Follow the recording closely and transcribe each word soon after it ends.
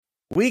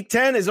Week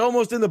 10 is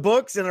almost in the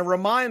books, and a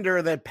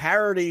reminder that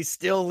parity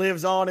still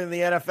lives on in the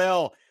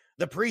NFL.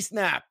 The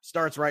pre-snap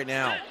starts right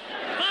now.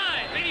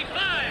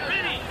 585,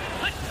 ready.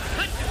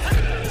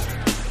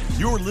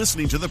 You're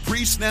listening to the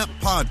Pre-Snap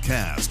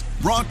Podcast,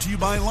 brought to you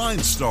by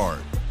LineStar,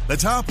 the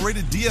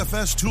top-rated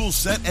DFS tool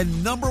set and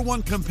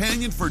 #1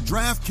 companion for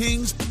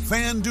DraftKings,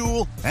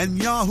 FanDuel, and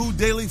Yahoo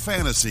Daily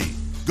Fantasy.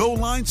 Go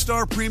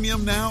LineStar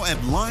Premium now at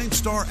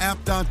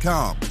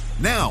linestarapp.com.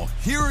 Now,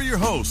 here are your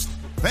hosts,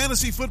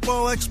 fantasy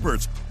football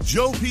experts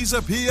Joe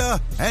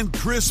Pisapia and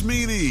Chris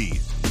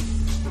Meany.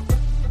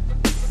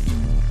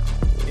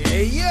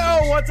 Hey,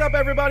 yo, what's up,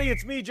 everybody?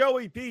 It's me, Joe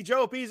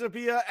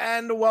Pisapia,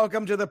 and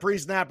welcome to the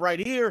pre-snap right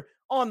here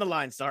on the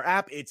LineStar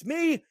app. It's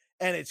me,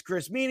 and it's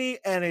Chris Meany,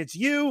 and it's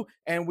you,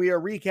 and we are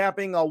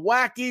recapping a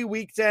wacky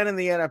Week 10 in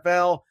the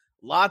NFL.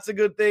 Lots of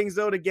good things,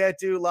 though, to get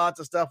to.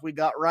 Lots of stuff we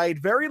got right.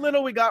 Very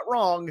little we got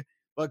wrong,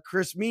 but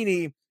Chris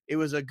Meany, it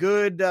was a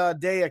good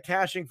day of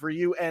cashing for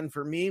you and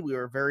for me. We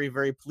were very,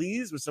 very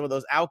pleased with some of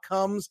those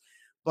outcomes,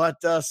 but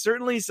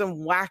certainly some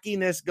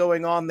wackiness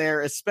going on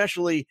there,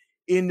 especially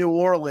in New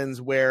Orleans,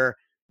 where,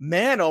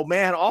 man, oh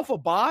man, off a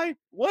bye?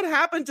 What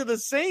happened to the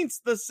Saints?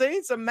 The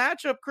Saints, a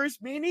matchup,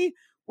 Chris Meany,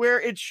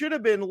 where it should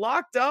have been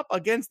locked up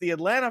against the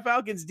Atlanta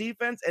Falcons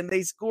defense, and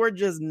they scored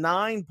just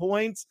 9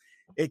 points.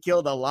 It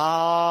killed a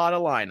lot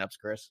of lineups,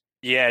 Chris.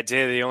 Yeah, it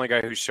did. The only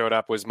guy who showed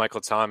up was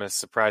Michael Thomas.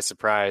 Surprise,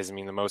 surprise. I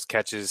mean, the most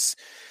catches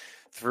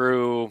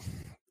through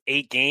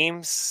 8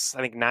 games,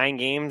 I think 9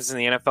 games in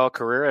the NFL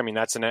career. I mean,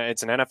 it's an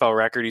NFL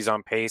record. He's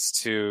on pace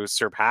to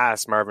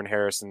surpass Marvin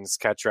Harrison's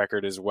catch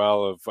record as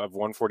well of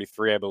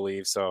 143, I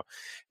believe. So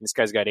this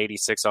guy's got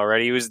 86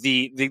 already. He was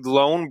the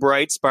lone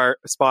bright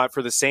spot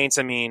for the Saints.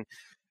 I mean,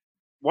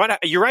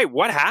 you're right.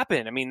 What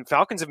happened? I mean,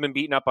 Falcons have been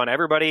beating up on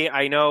everybody.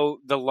 I know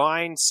the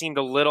line seemed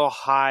a little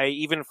high,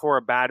 even for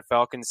a bad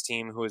Falcons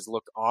team who has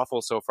looked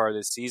awful so far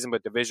this season,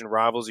 but division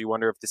rivals, you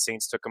wonder if the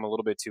Saints took them a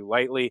little bit too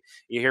lightly.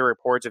 You hear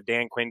reports of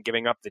Dan Quinn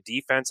giving up the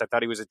defense. I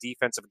thought he was a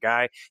defensive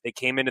guy. They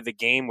came into the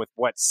game with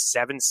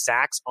 7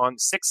 sacks on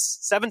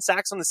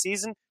the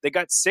season. They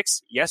got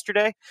 6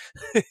 yesterday.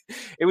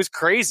 It was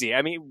crazy.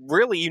 I mean,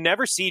 really, you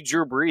never see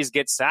Drew Brees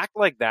get sacked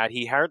like that.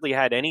 He hardly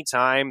had any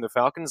time. The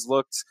Falcons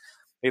looked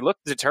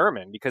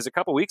determined, because a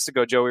couple weeks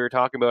ago, Joe, we were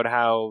talking about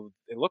how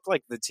it looked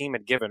like the team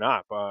had given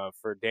up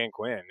for Dan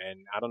Quinn.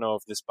 And I don't know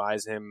if this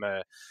buys him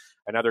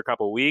another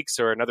couple weeks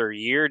or another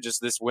year.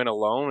 Just this win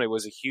alone, it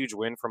was a huge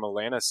win from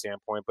Atlanta's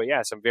standpoint. But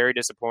yeah, some very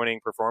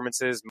disappointing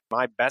performances.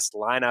 My best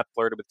lineup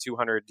flirted with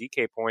 200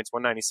 DK points,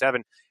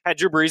 197, had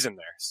Drew Brees in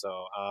there.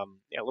 So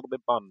yeah, a little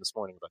bit bummed this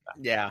morning about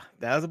that. Yeah,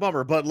 that was a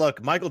bummer. But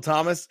look, Michael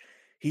Thomas,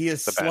 he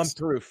is slump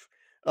proof.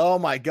 Oh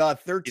my God,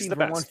 13 for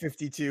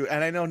 152.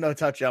 And I know no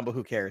touchdown, but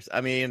who cares?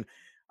 I mean,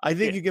 I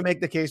think you can make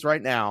the case right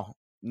now,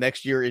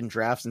 next year in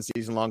drafts and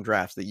season-long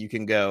drafts, that you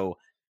can go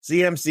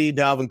CMC,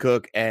 Dalvin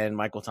Cook, and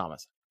Michael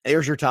Thomas.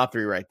 There's your top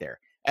 3 right there.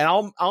 And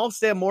I'll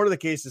stand more to the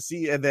case to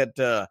see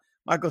that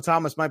Michael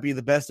Thomas might be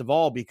the best of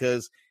all,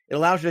 because it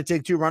allows you to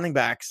take 2 running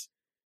backs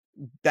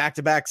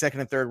back-to-back, second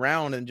and third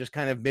round, and just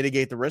kind of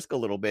mitigate the risk a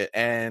little bit.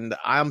 And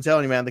I'm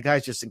telling you, man, the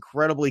guy's just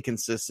incredibly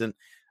consistent.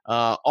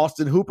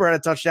 Austin Hooper had a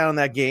touchdown in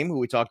that game, who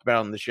we talked about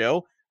on the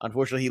show.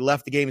 Unfortunately, he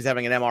left the game. He's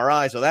having an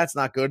MRI, so that's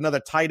not good. Another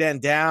tight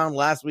end down.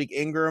 Last week,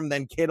 Ingram,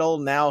 then Kittle,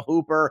 now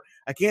Hooper.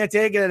 I can't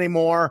take it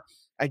anymore.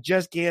 I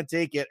just can't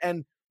take it.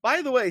 And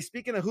by the way,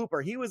 speaking of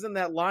Hooper, he was in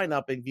that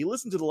lineup. And if you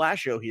listen to the last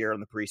show here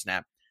on the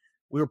pre-snap,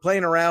 we were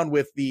playing around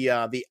with the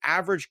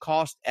average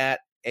cost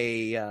at for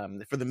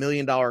the $1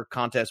 million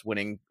contest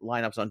winning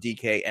lineups on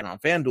DK and on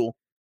FanDuel,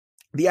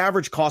 the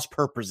average cost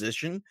per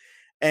position.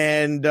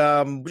 And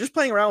just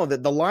playing around with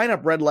it, the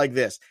lineup read like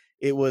this.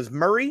 It was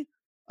Murray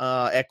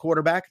at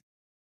quarterback.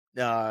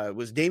 It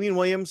was Damian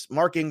Williams,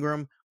 Mark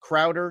Ingram,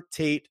 Crowder,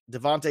 Tate,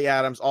 Devontae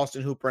Adams,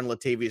 Austin Hooper, and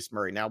Latavius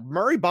Murray. Now,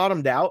 Murray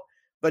bottomed out,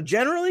 but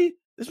generally,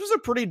 this was a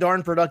pretty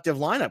darn productive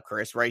lineup,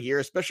 Chris, right here,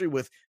 especially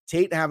with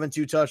Tate having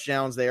 2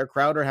 touchdowns there,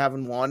 Crowder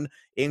having 1,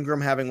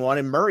 Ingram having 1,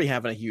 and Murray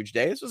having a huge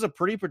day. This was a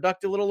pretty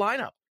productive little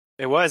lineup.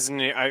 It was, and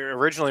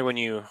originally when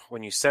you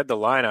said the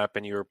lineup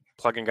and you were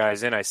plugging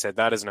guys in, I said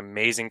that is an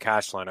amazing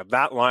cash lineup.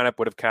 That lineup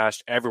would have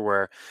cashed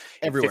everywhere.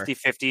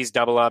 50-50s,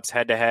 double-ups,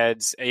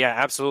 head-to-heads. Yeah,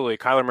 absolutely.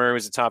 Kyler Murray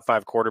was a top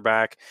 5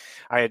 quarterback.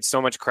 I had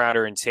so much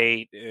Crowder and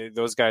Tate.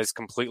 Those guys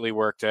completely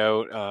worked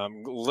out.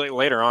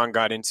 Later on,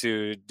 got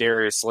into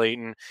Darius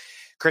Slayton.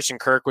 Christian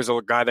Kirk was a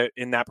guy that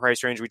in that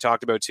price range we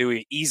talked about too.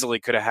 He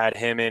easily could have had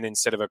him in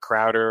instead of a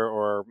Crowder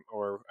or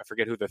I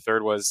forget who the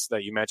third was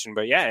that you mentioned.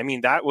 But yeah, I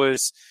mean,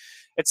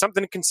 it's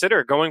something to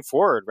consider going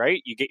forward,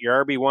 right? You get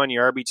your RB1,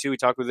 your RB2. We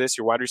talked about this,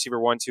 your wide receiver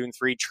 1, 2, and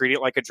 3. Treat it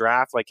like a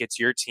draft, like it's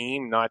your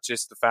team, not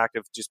just the fact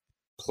of just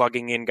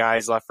plugging in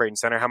guys left, right, and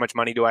center. How much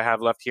money do I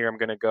have left here? I'm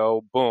going to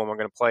go, boom, I'm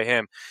going to play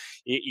him.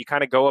 You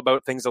kind of go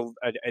about things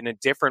in a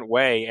different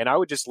way. And I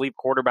would just leave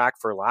quarterback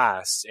for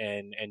last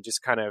and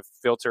just kind of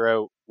filter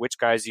out which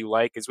guys you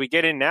like. As we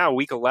get in now,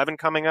 week 11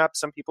 coming up,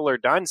 some people are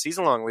done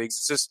season-long leagues.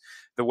 It's just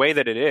the way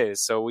that it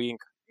is. So we,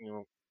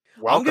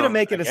 I'm going to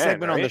make it a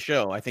segment on the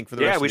show, I think, for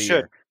the rest of the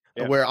year.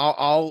 Yeah. Where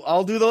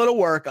I'll do the little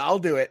work. I'll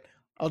do it.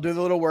 I'll do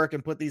the little work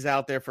and put these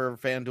out there for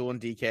FanDuel and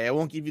DK. I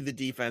won't give you the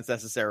defense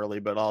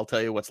necessarily, but I'll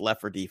tell you what's left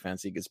for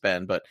defense you can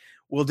spend. But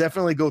we'll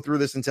definitely go through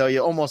this and tell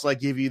you, almost like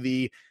give you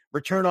the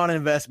return on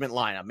investment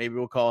lineup. Maybe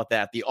we'll call it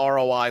that, the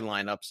ROI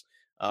lineups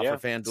for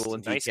FanDuel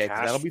and DK.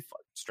 That'll be fun.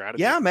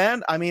 Strategy. Yeah,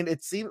 man. I mean,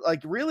 it seemed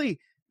like really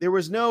there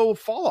was no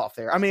fall off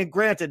there. I mean,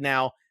 granted,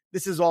 now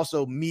this is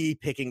also me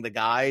picking the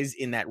guys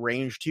in that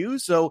range too.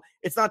 So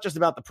it's not just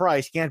about the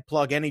price. You can't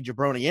plug any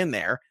jabroni in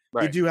there.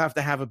 Right. You do have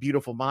to have a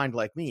beautiful mind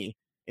like me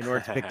in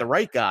order to pick the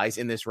right guys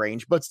in this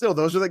range. But still,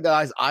 those are the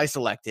guys I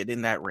selected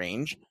in that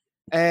range.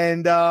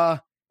 And I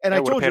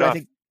told you, I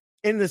think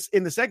in the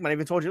segment, I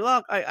even told you,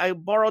 look, I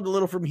borrowed a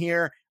little from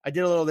here. I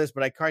did a little of this,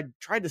 but I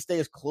tried to stay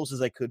as close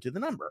as I could to the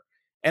number.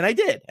 And I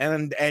did.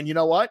 And you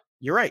know what?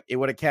 You're right. It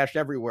would have cashed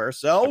everywhere.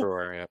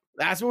 So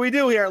that's what we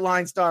do here at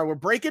Line Star. We're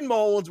breaking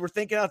molds. We're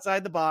thinking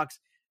outside the box.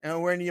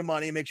 And we're into your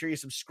money. Make sure you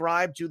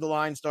subscribe to the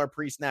Line Star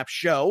Pre-Snap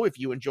Show. If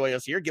you enjoy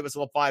us here, give us a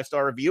little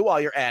 5-star review while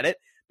you're at it,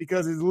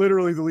 because it's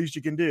literally the least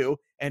you can do.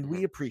 And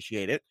we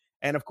appreciate it.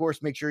 And of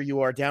course, make sure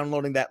you are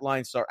downloading that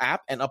Line Star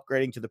app and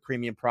upgrading to the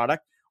premium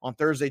product. On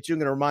Thursday, too, I'm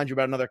going to remind you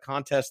about another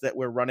contest that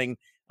we're running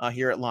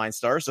here at Line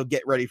Star. So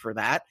get ready for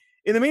that.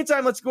 In the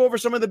meantime, let's go over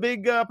some of the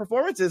big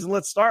performances, and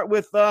let's start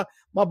with my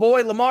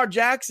boy Lamar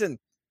Jackson.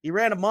 He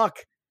ran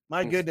amok.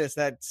 My goodness,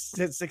 that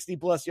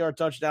 60-plus yard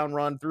touchdown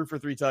run, threw for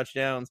 3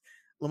 touchdowns.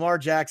 Lamar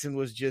Jackson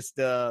was just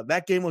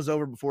that game was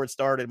over before it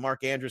started.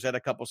 Mark Andrews had a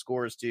couple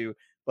scores too,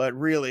 but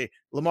really,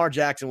 Lamar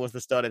Jackson was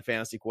the stud at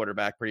fantasy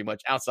quarterback pretty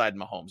much, outside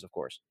Mahomes, of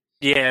course.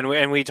 Yeah,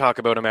 and we talk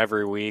about him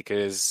every week.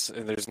 There's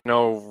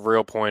no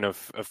real point of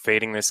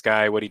fading this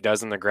guy, what he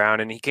does on the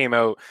ground, and he came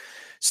out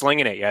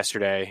slinging it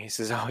yesterday. He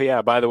says, oh,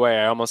 yeah, by the way,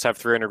 I almost have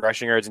 300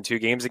 rushing yards in 2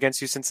 games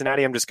against you,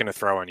 Cincinnati. I'm just going to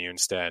throw on you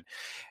instead.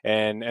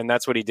 And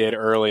that's what he did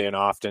early and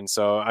often.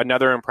 So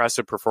another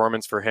impressive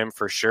performance for him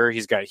for sure.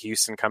 He's got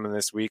Houston coming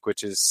this week,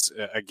 which is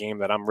a game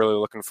that I'm really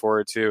looking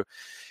forward to.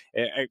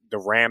 The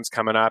Rams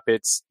coming up.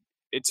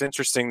 It's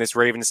interesting, this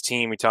Ravens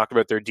team. We talked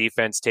about their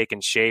defense taking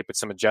shape with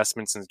some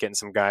adjustments and getting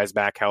some guys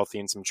back healthy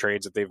and some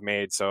trades that they've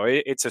made. So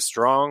it's a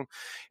strong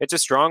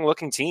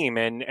looking team.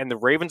 And the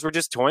Ravens were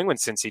just toying with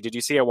Cincy. Did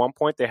you see at one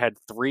point they had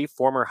 3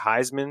 former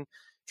Heisman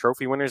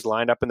Trophy winners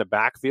lined up in the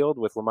backfield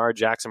with Lamar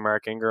Jackson,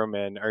 Mark Ingram,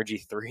 and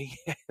RG3?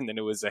 And then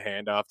it was a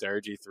handoff to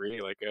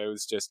RG3. Like, it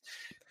was just,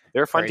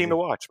 they're a fun team to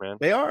watch, man.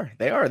 They are.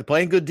 They're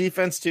playing good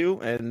defense too.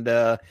 And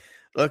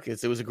look,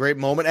 it was a great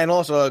moment, and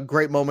also a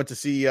great moment to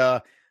see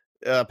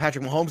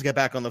Patrick Mahomes get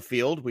back on the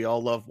field. We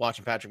all love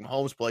watching Patrick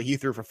Mahomes play. He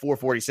threw for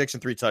 446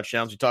 and 3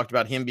 touchdowns. We talked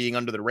about him being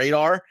under the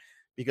radar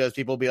because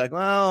people will be like,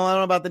 well, I don't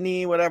know about the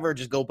knee, whatever.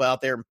 Just go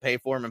out there and pay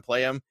for him and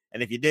play him.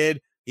 And if you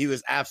did, he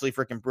was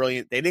absolutely freaking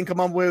brilliant. They didn't come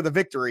up with a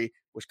victory,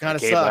 which kind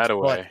of sucks. That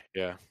away.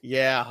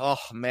 Yeah. Oh,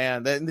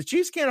 man. The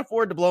Chiefs can't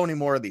afford to blow any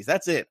more of these.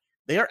 That's it.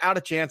 They are out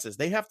of chances.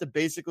 They have to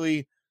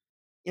basically,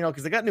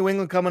 because they got New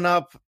England coming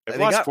up. They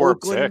got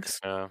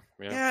 4-6.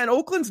 Yeah, and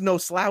Oakland's no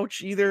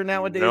slouch either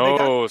nowadays.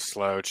 No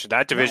slouch.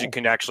 That division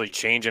can actually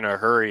change in a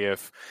hurry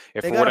if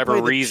for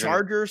whatever reason. The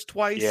Chargers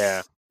twice.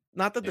 Yeah.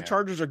 Not that the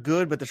Chargers are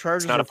good, but the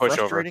Chargers are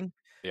frustrating.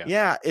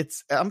 Yeah,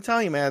 I'm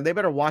telling you, man, they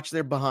better watch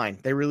their behind.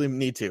 They really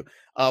need to.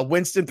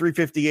 Winston,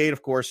 358,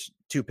 of course,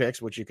 2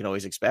 picks, which you can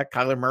always expect.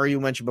 Kyler Murray, you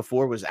mentioned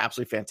before, was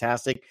absolutely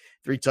fantastic.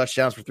 3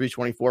 touchdowns for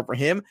 324 for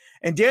him.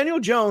 And Daniel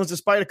Jones,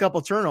 despite a couple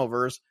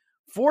turnovers,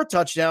 4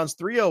 touchdowns,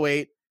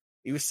 308.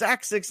 He was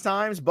sacked 6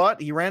 times, but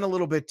he ran a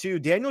little bit too.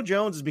 Daniel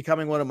Jones is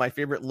becoming one of my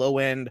favorite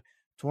low-end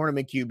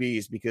tournament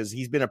QBs because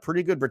he's been a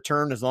pretty good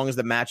return as long as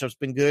the matchup's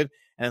been good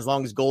and as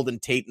long as Golden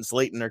Tate and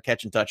Slayton are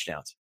catching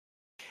touchdowns.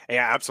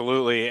 Yeah,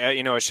 absolutely.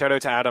 A shout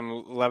out to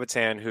Adam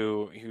Levitan,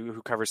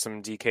 who covers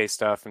some DK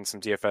stuff and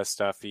some DFS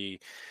stuff. The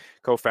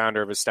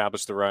co-founder of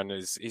Establish the Run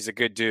he's a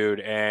good dude.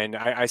 And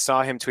I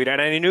saw him tweet,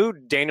 and I knew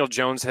Daniel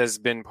Jones has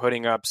been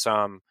putting up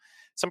some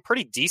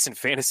pretty decent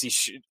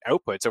fantasy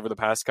outputs over the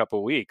past couple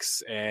of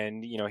weeks.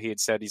 And, he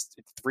had said he's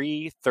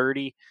 3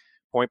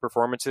 30-point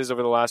performances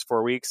over the last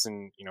 4 weeks.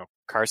 And,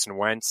 Carson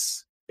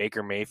Wentz,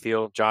 Baker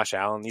Mayfield, Josh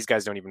Allen, these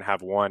guys don't even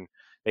have one.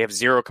 They have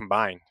 0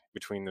 combined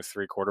between the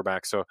 3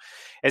 quarterbacks. So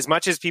as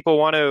much as people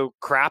want to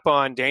crap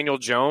on Daniel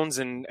Jones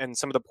and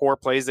some of the poor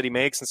plays that he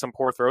makes and some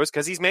poor throws,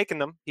 because he's making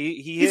them,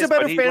 he's a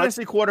better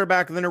fantasy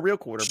quarterback than a real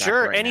quarterback.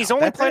 Sure, right and now. He's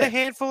only played a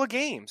handful of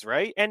games,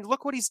 right? And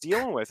look what he's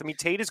dealing with. I mean,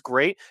 Tate is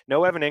great.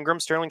 No Evan Ingram,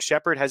 Sterling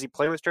Shepard. Has he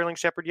played with Sterling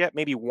Shepard yet?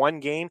 Maybe 1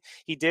 game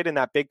he did in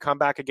that big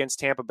comeback against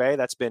Tampa Bay.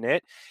 That's been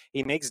it.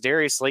 He makes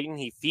Darius Slayton.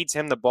 He feeds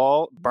him the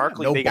ball.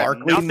 Barkley, they got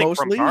nothing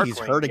mostly. From Barkley. He's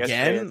hurt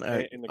again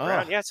in the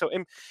ground. Yeah. So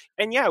and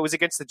it was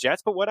against the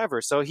Jets, but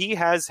whatever. So he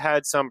has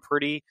had some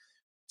pretty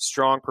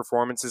strong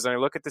performances. And I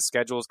look at the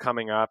schedules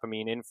coming up. I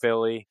mean, in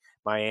Philly,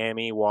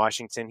 Miami,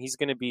 Washington, he's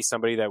going to be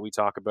somebody that we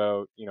talk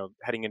about,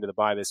 heading into the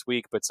bye this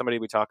week, but somebody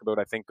we talk about,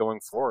 I think, going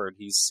forward.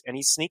 He's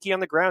sneaky on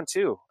the ground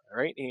too,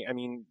 right?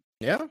 20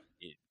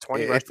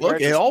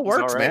 it all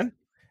works, man.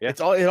 Yeah.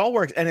 It all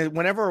works. And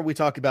whenever we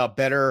talk about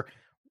better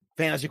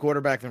fantasy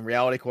quarterback than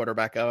reality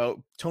quarterback,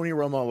 Tony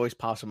Romo always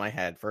pops in my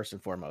head first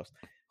and foremost.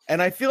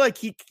 And I feel like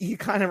he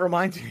kind of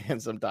reminds me of him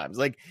sometimes.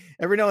 Like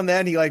every now and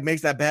then he like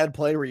makes that bad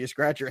play where you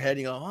scratch your head and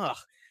you go, oh.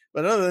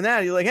 But other than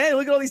that, you're like, hey,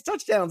 look at all these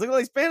touchdowns. Look at all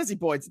these fantasy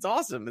points. It's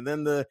awesome. And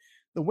then the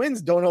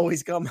wins don't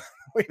always come the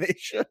way they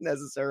should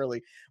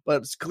necessarily.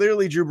 But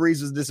clearly Drew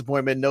Brees was a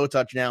disappointment. No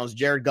touchdowns.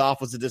 Jared Goff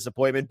was a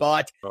disappointment.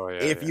 But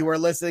if you were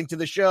listening to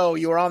the show,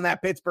 you were on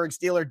that Pittsburgh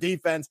Steelers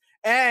defense.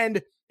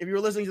 And if you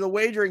were listening to the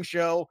wagering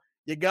show,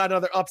 you got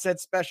another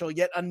upset special.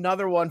 Yet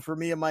another one for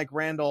me and Mike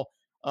Randall.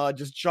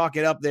 Just chalk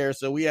it up there.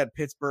 So we had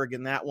Pittsburgh,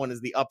 and that one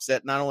is the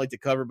upset, not only to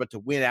cover, but to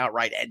win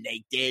outright. And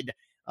they did.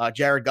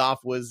 Jared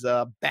Goff was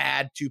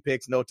bad. 2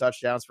 picks, no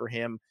touchdowns for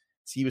him.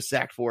 He was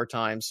sacked 4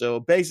 times. So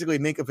basically,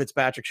 Minkah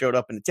Fitzpatrick showed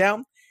up in the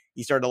town.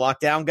 He started to lock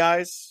down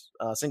guys,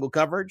 single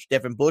coverage.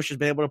 Devin Bush has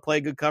been able to play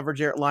good coverage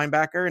there at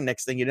linebacker. And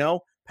next thing you know,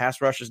 pass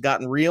rush has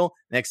gotten real.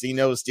 Next thing you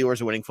know, the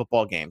Steelers are winning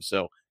football games.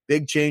 So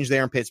big change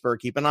there in Pittsburgh.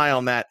 Keep an eye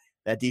on that.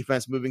 That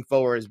defense moving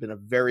forward has been a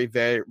very,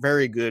 very,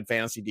 very good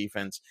fantasy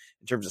defense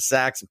in terms of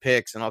sacks and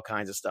picks and all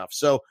kinds of stuff.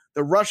 So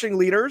the rushing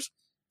leaders,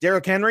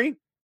 Derrick Henry,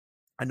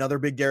 another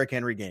big Derrick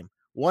Henry game.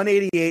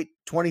 188,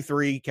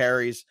 23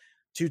 carries,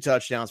 2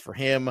 touchdowns for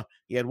him.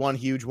 He had one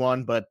huge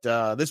one, but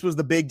this was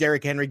the big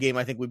Derrick Henry game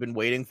I think we've been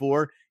waiting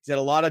for. He's had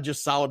a lot of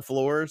just solid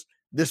floors.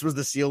 This was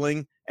the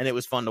ceiling, and it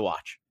was fun to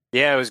watch.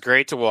 Yeah, it was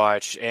great to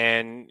watch.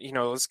 And,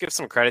 let's give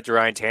some credit to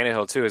Ryan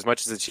Tannehill, too. As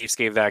much as the Chiefs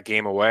gave that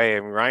game away, I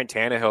mean, Ryan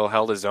Tannehill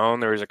held his own.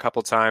 There was a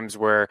couple times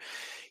where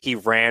he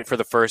ran for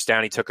the first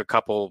down. He took a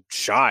couple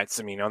shots.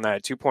 I mean, on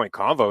that 2-point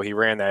convo, he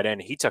ran that in.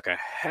 He took a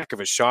heck of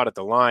a shot at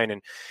the line.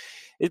 And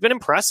it's been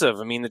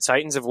impressive. I mean, the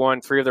Titans have won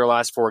 3 of their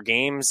last 4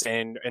 games,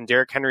 and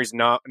Derrick Henry's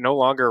no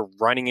longer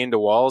running into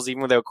walls,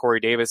 even without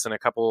Corey Davis and a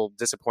couple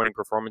disappointing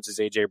performances,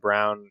 A.J.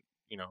 Brown,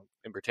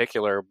 in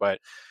particular. But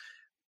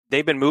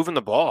they've been moving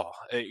the ball.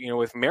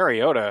 With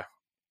Mariota,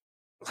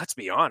 let's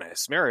be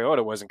honest,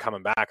 Mariota wasn't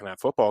coming back in that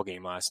football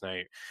game last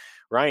night.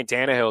 Ryan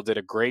Tannehill did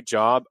a great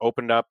job.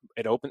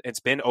 It's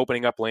been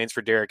opening up lanes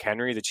for Derrick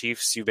Henry. The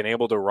Chiefs, you've been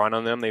able to run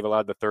on them. They've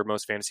allowed the 3rd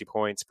most fantasy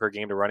points per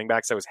game to running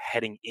backs. That was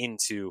heading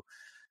into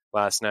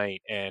last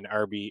night, and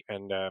RB1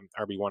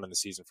 in the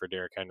season for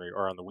Derrick Henry,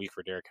 or on the week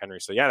for Derrick Henry.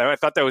 So yeah, I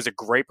thought that was a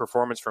great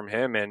performance from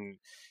him. And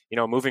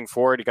moving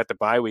forward, you got the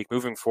bye week.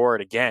 Moving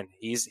forward, again,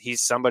 he's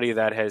somebody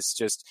that has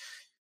just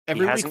he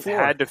hasn't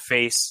had to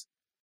face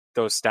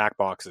those stack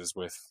boxes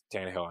with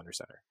Tannehill under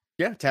center.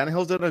 Yeah,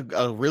 Tannehill's done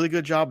a really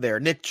good job there.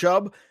 Nick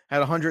Chubb had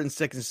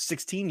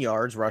 116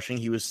 yards rushing.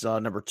 He was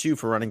number 2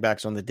 for running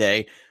backs on the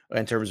day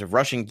in terms of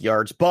rushing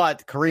yards,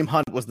 but Kareem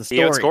Hunt was the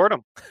story. He outscored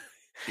him.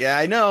 Yeah,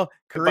 I know.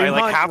 Kareem by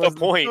like Hunt half a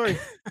point.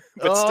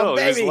 But still,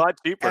 it was a lot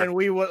cheaper. And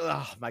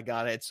oh my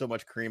God, I had so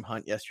much Kareem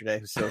Hunt yesterday.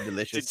 It was so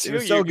delicious. It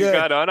was so good. You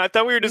got on. I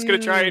thought we were just going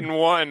to try it in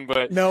one,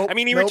 but no. I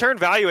mean, he returned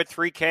value at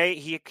 $3K.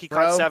 He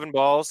caught 7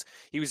 balls.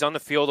 He was on the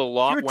field a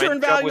lot. He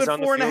returned value was at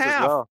on 4.5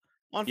 well.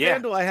 On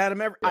FanDuel. I had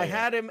him. I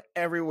had him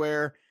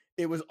everywhere.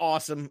 It was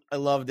awesome. I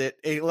loved it.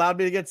 It allowed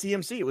me to get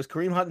CMC. It was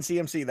Kareem Hunt and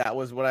CMC. That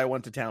was what I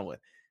went to town with,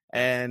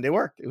 and it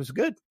worked. It was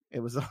good. It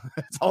was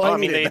that's all I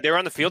mean, they were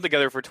on the field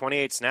together for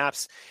 28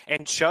 snaps,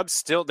 and Chubb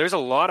still, there's a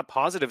lot of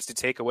positives to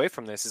take away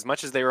from this. As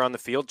much as they were on the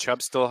field,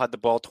 Chubb still had the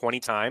ball 20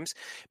 times.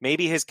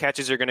 Maybe his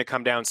catches are going to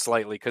come down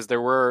slightly because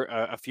there were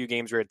a few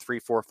games where he had 3,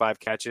 4, 5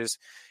 catches.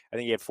 I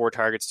think he had 4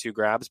 targets, 2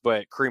 grabs,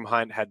 but Kareem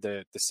Hunt had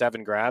the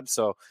 7 grabs.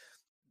 So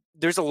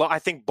there's a lot. I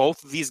think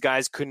both of these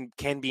guys can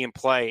be in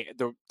play.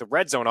 The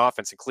red zone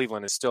offense in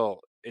Cleveland is still,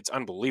 it's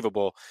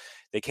unbelievable.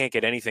 They can't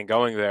get anything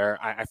going there.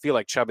 I feel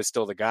like Chubb is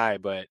still the guy,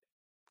 but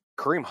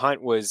Kareem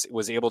Hunt was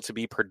able to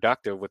be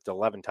productive with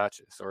 11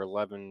 touches or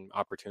 11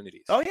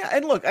 opportunities. Oh, yeah.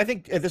 And look, I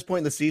think at this point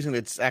in the season,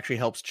 it actually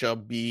helps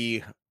Chubb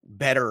be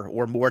better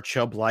or more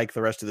Chubb-like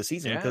the rest of the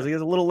season because he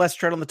has a little less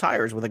tread on the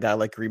tires with a guy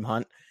like Kareem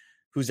Hunt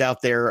who's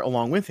out there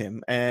along with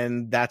him.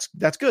 And that's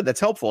good. That's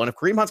helpful. And if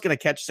Kareem Hunt's going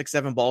to catch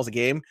 6-7 balls a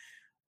game,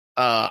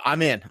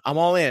 I'm in. I'm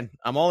all in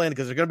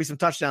because there's going to be some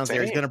touchdowns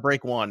there. He's going to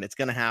break one. It's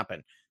going to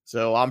happen.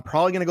 So I'm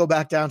probably going to go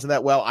back down to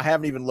that well. I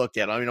haven't even looked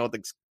yet. I don't even know what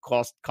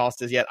the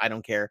cost is yet. I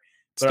don't care.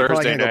 It's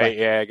Thursday night,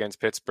 against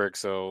Pittsburgh,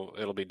 so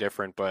it'll be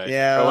different. But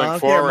going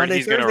forward,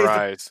 he's going to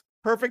rise.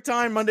 Perfect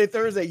time, Monday,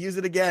 Thursday. Use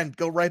it again.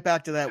 Go right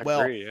back to that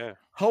well.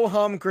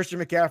 Ho-hum,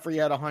 Christian McCaffrey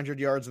had 100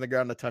 yards on the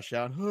ground, a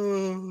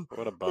touchdown.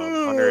 What a bum.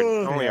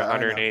 Only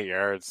 108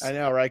 yards. I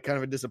know, right? Kind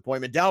of a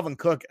disappointment. Dalvin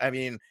Cook, I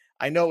mean,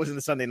 I know it was in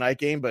the Sunday night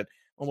game, but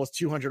almost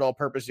 200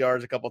 all-purpose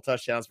yards, a couple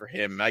touchdowns for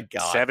him. My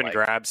God. 7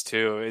 grabs,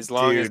 too. As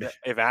long as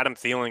if Adam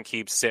Thielen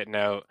keeps sitting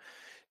out,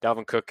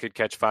 Dalvin Cook could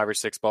catch 5 or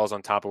 6 balls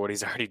on top of what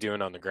he's already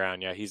doing on the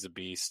ground. Yeah, he's a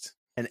beast.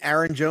 And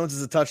Aaron Jones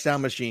is a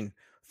touchdown machine.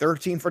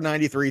 13 for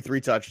 93, 3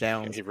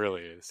 touchdowns. He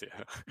really is,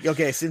 yeah.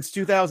 Okay, since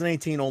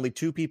 2018, only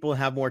 2 people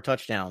have more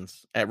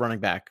touchdowns at running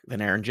back than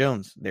Aaron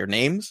Jones. Their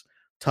names,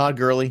 Todd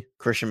Gurley,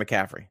 Christian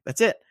McCaffrey.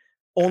 That's it.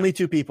 Only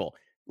 2 people.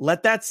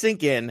 Let that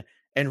sink in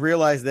and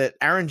realize that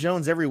Aaron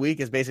Jones every week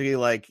is basically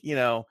like,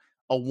 a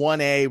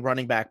 1A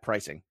running back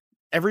pricing.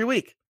 Every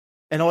week.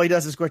 and all he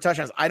does is score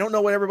touchdowns. I don't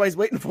know what everybody's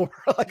waiting for.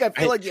 Like, I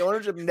feel like the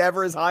ownership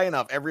never is high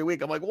enough every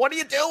week. I'm like, what are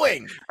you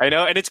doing? I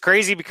know, and it's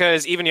crazy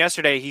because even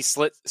yesterday he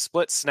split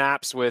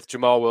snaps with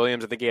Jamal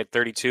Williams. I think he had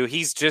 32.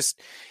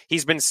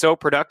 He's been so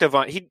productive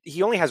on.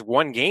 He only has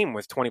one game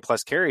with 20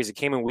 plus carries. It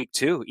came in week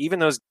 2. Even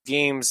those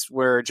games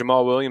where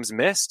Jamal Williams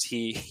missed,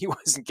 he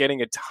wasn't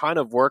getting a ton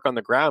of work on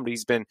the ground.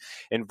 He's been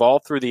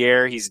involved through the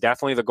air. He's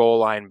definitely the goal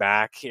line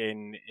back,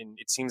 and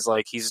it seems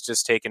like he's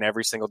just taken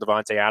every single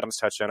Davante Adams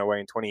touchdown away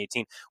in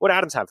 2018. What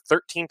Adams have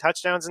 13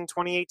 touchdowns in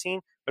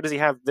 2018? What does he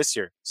have this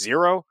year?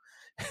 0?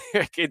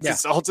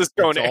 It's all just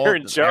going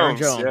Aaron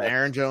Jones.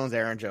 Aaron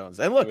Jones.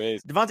 And look,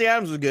 Davante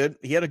Adams was good.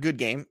 He had a good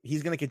game.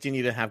 He's going to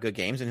continue to have good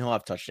games, and he'll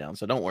have touchdowns.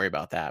 So don't worry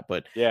about that.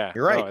 But you're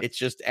right. No, it's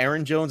just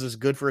Aaron Jones is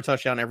good for a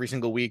touchdown every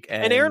single week.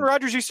 And Aaron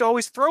Rodgers used to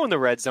always throw in the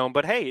red zone.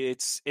 But hey,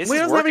 we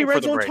don't have any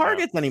red zone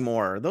targets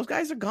anymore. Those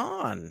guys are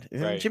gone.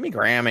 Right. Jimmy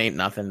Graham ain't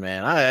nothing,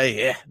 man.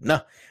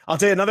 I'll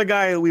tell you another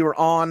guy we were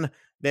on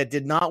that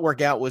did not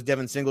work out was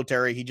Devin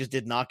Singletary. He just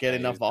did not get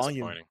enough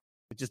volume.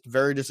 It's just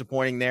very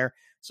disappointing there.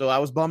 So I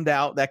was bummed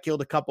out. That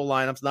killed a couple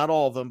lineups, not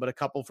all of them, but a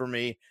couple for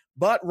me.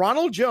 But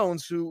Ronald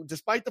Jones, who,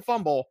 despite the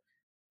fumble,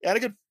 had a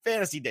good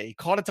fantasy day. He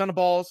caught a ton of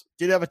balls,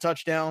 did have a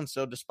touchdown.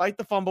 So despite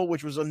the fumble,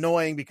 which was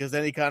annoying because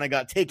then he kind of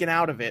got taken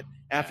out of it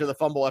after the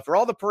fumble. After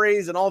all the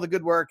praise and all the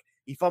good work,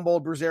 he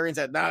fumbled. Bruce Arians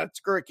said, nah,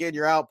 screw it, kid.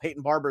 You're out.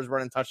 Peyton Barber's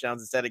running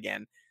touchdowns instead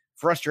again.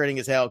 Frustrating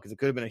as hell because it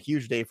could have been a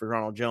huge day for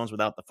Ronald Jones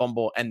without the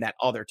fumble and that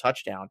other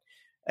touchdown.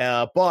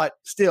 But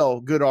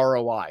still good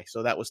ROI.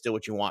 So that was still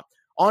what you want.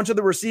 On to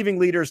the receiving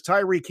leaders.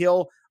 Tyreek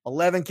Hill,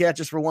 11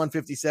 catches for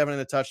 157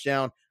 and a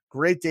touchdown.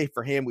 Great day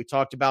for him. We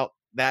talked about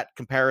that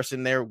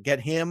comparison there. Get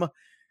him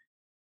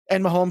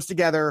and Mahomes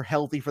together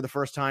healthy for the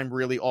first time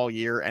really all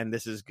year, and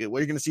this is good. What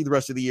you're going to see the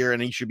rest of the year,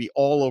 and he should be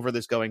all over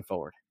this going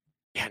forward.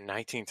 Yeah,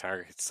 19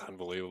 targets.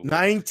 Unbelievable.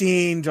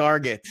 19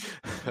 targets.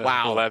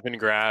 Wow. 11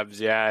 grabs,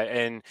 yeah.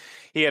 And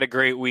he had a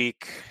great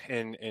week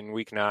in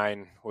week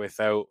 9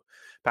 without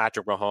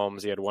Patrick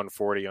Mahomes. He had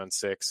 140 on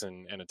 6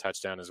 and a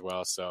touchdown as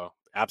well. So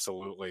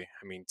absolutely.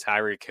 I mean,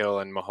 Tyreek Hill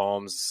and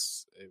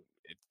Mahomes,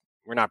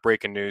 we're not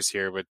breaking news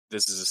here, but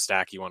this is a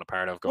stack you want a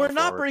part of going forward.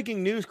 We're not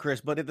breaking news,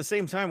 Chris, but at the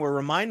same time, we're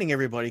reminding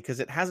everybody because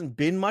it hasn't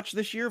been much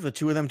this year of the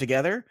two of them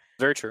together.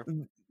 Very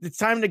true. It's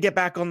time to get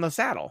back on the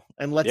saddle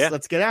and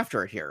let's get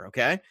after it here.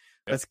 Okay.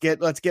 Yep.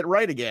 Let's get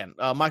right again.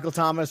 Michael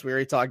Thomas, we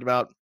already talked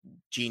about.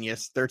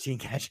 Genius, 13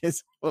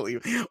 catches.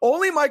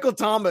 Only Michael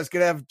Thomas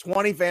could have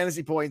 20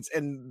 fantasy points,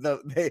 and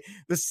the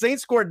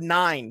Saints scored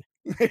 9.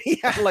 He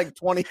had like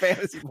 20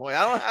 fantasy points.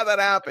 I don't know how that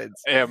happens.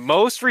 Yeah,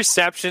 most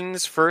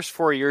receptions first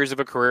 4 years of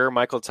a career.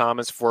 Michael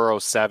Thomas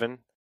 407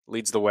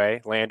 leads the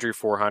way. Landry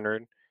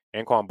 400.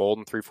 Anquan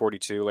Bolden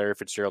 342. Larry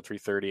Fitzgerald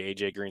 330.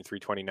 AJ Green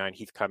 329.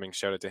 Heath Cummings,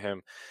 shout out to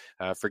him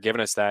for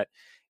giving us that.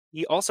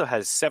 He also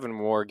has 7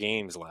 more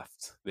games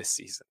left this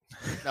season.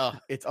 Oh,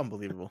 it's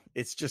unbelievable.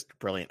 It's just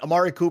brilliant.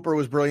 Amari Cooper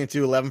was brilliant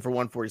too, 11 for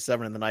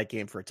 147 in the night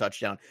game for a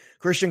touchdown.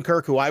 Christian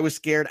Kirk, who I was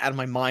scared out of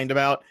my mind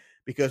about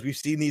because we've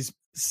seen these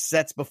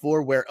sets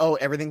before where,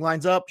 everything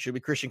lines up. Should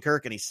be Christian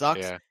Kirk, and he sucks.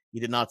 Yeah. He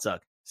did not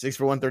suck. 6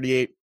 for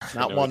 138.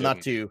 Not one,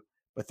 not 2,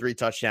 but 3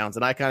 touchdowns.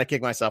 And I kind of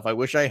kick myself. I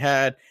wish I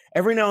had.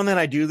 Every now and then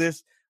I do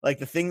this. Like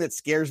the thing that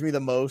scares me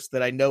the most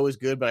that I know is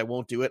good, but I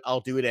won't do it.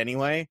 I'll do it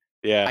anyway.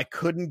 Yeah. I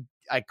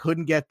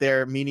couldn't get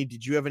there. Meaning,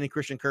 did you have any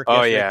Christian Kirk?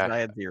 Oh, yeah. I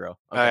had 0.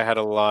 Okay. I had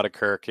a lot of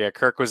Kirk. Yeah,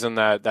 Kirk was in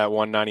that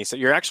 190. So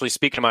you're actually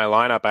speaking to my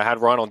lineup. I had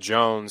Ronald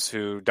Jones,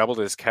 who doubled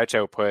his catch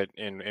output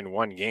in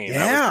one game.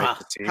 Yeah.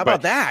 How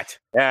about that?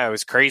 Yeah, it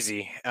was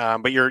crazy.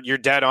 But you're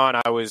dead on.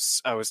 I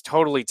was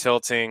totally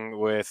tilting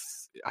with.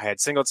 I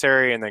had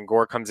Singletary, and then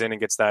Gore comes in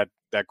and gets that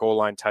goal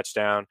line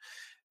touchdown.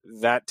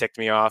 That ticked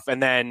me off.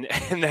 And then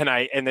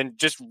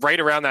just right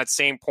around that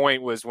same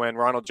point was when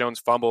Ronald Jones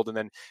fumbled and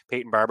then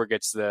Peyton Barber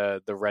gets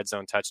the red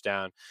zone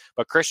touchdown.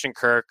 But Christian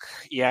Kirk,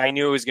 I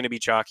knew it was going to be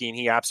chalky, and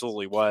he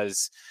absolutely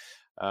was.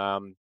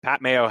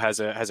 Pat Mayo has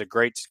a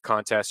great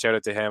contest. Shout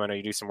out to him. I know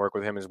you do some work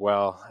with him as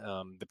well.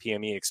 The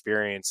PME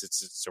experience.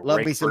 It's a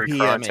love me some PME.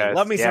 Contest.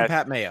 Love me some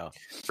Pat Mayo.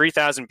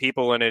 3,000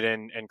 people in it,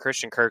 and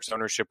Christian Kirk's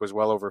ownership was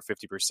well over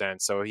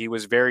 50%. So he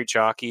was very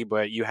chalky,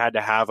 but you had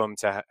to have him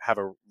to have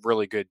a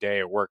really good day.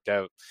 It worked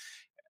out.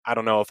 I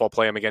don't know if I'll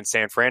play him against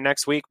San Fran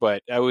next week,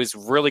 but it was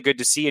really good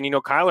to see. And,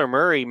 Kyler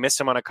Murray missed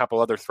him on a couple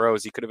other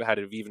throws. He could have had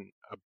even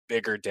a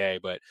bigger day,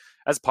 but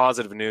that's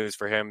positive news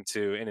for him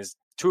to, in his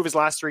 2 of his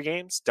last 3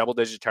 games,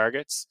 double-digit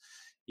targets.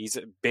 He's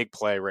a big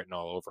play written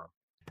all over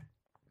him.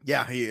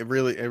 Yeah, it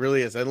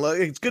really is. And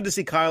it's good to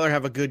see Kyler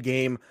have a good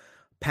game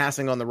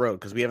passing on the road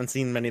because we haven't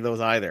seen many of those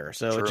either.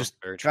 So it's just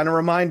kind of a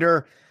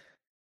reminder.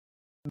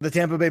 The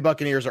Tampa Bay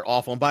Buccaneers are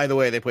awful. And by the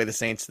way, they play the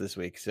Saints this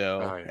week.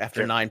 So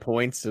after 9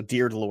 points, so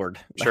dear Lord.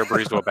 Sure,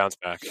 Breeze will bounce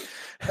back.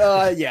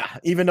 Yeah,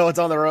 even though it's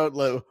on the road,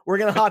 Lou. We're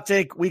going to hot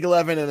take week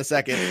 11 in a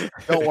second.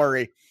 Don't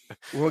worry.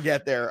 We'll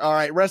get there. All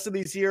right, rest of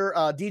these here.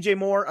 DJ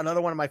Moore,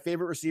 another one of my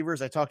favorite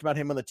receivers. I talked about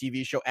him on the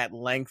TV show at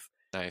length.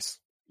 Nice.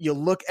 You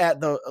look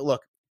at the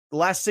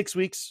last 6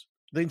 weeks,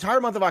 The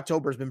entire month of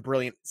October has been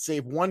brilliant,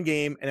 save one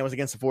game, and it was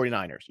against the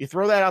 49ers. You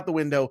throw that out the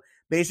window.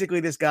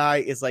 Basically, this guy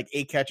is like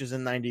 8 catches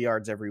and 90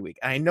 yards every week.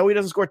 I know he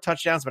doesn't score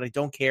touchdowns, but I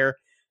don't care.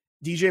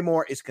 DJ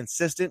Moore is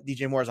consistent.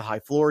 DJ Moore has a high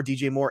floor.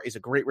 DJ Moore is a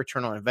great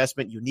return on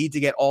investment. You need to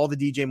get all the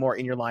DJ Moore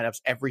in your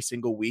lineups every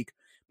single week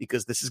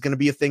because this is going to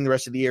be a thing the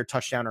rest of the year,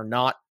 touchdown or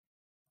not.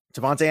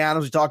 Devontae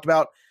Adams, we talked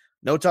about,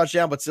 no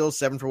touchdown, but still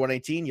 7 for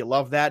 118. You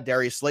love that.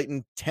 Darius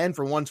Slayton, 10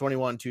 for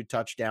 121, 2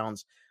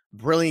 touchdowns.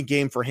 Brilliant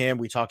game for him.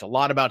 We talked a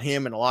lot about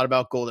him and a lot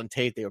about Golden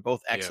Tate. They were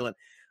both excellent.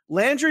 Yeah.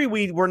 Landry,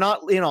 we were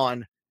not in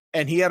on,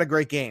 and he had a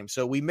great game.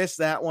 So we missed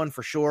that one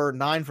for sure.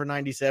 9 for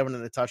 97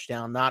 and a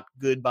touchdown. Not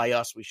good by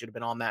us. We should have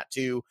been on that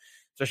too,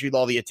 especially with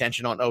all the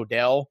attention on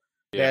Odell.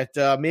 Yeah.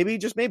 That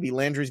maybe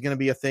Landry's going to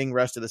be a thing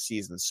rest of the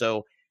season.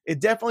 So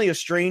it definitely a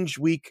strange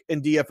week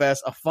in DFS,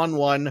 a fun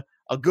one,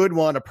 a good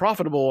one, a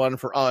profitable one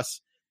for us.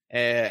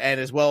 And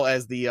as well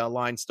as the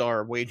Line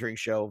Star wagering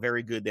show.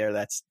 Very good there.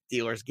 That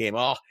Steelers game.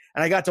 Oh,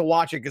 and I got to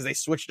watch it because they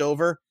switched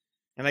over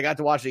and I got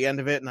to watch the end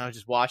of it and I was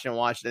just watching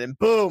it. And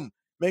boom,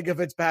 Minkah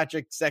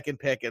Fitzpatrick, second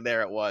pick. And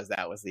there it was.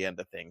 That was the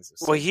end of things.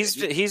 Well,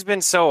 he's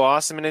been so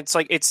awesome. And it's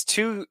like, it's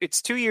two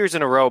years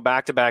in a row,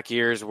 back-to-back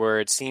years where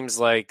it seems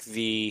like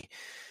the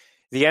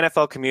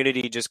NFL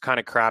community just kind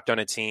of crapped on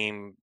a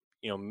team,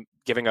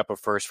 giving up a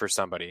first for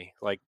somebody.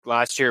 Like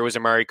last year it was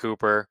Amari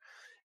Cooper.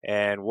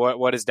 And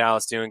what is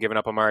Dallas doing, giving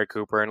up Amari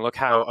Cooper? And look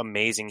how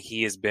amazing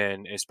he has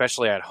been,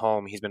 especially at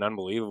home. He's been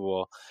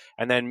unbelievable.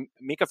 And then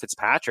Minkah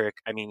Fitzpatrick,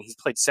 I mean, he's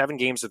played 7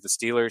 games with the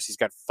Steelers. He's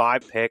got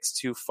 5 picks,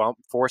 2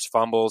 forced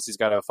fumbles. He's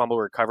got a fumble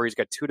recovery. He's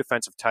got 2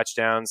 defensive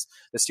touchdowns.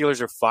 The Steelers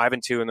are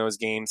 5-2 in those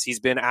games. He's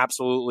been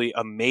absolutely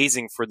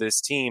amazing for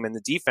this team. And the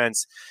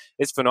defense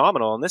is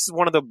phenomenal. And this is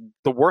one of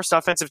the worst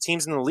offensive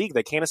teams in the league.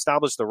 They can't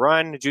establish the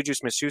run. Juju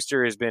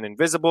Smith-Schuster has been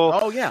invisible.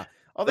 Oh, yeah.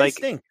 Oh, they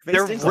stink.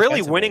 They're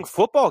really winning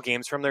football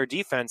games from their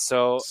defense.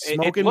 So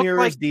smoke and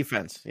mirrors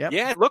defense. Yep.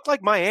 Yeah, it looked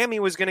like Miami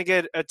was going to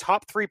get a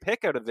top 3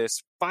 pick out of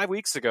this 5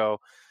 weeks ago.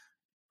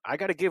 I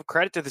got to give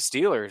credit to the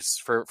Steelers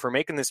for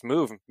making this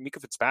move.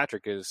 Minkah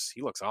Fitzpatrick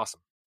he looks awesome.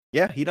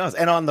 Yeah, he does.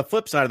 And on the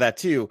flip side of that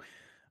too,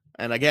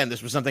 and again,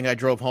 this was something I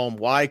drove home,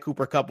 why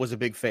Cooper Kupp was a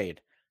big fade.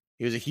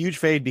 He was a huge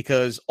fade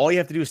because all you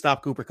have to do is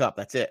stop Cooper Kupp.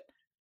 That's it.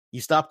 You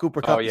stop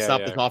Cooper Kupp, you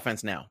stop the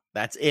offense now.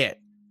 That's it.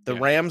 The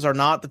Rams are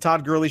not the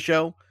Todd Gurley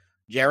show.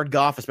 Jared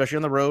Goff, especially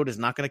on the road, is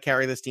not going to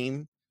carry this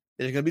team.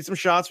 There's going to be some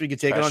shots where you can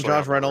take it on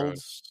Josh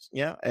Reynolds.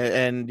 Yeah.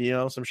 And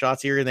some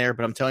shots here and there.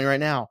 But I'm telling you right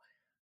now,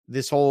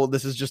 this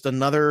is just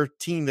another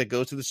team that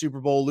goes to the Super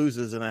Bowl,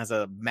 loses, and has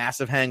a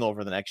massive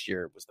hangover the next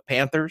year. It was the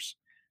Panthers.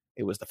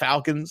 It was the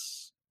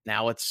Falcons.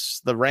 Now it's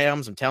the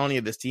Rams. I'm telling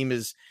you, this team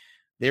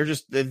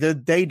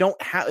they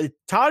don't have.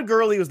 Todd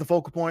Gurley was the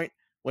focal point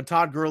when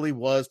Todd Gurley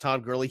was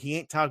Todd Gurley. He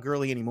ain't Todd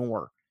Gurley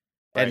anymore.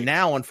 Right. And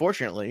now,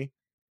 unfortunately,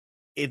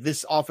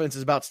 this offense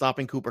is about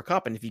stopping Cooper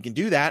Kupp. And if you can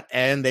do that,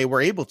 and they were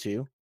able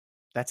to,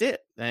 that's it.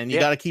 And you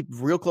got to keep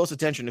real close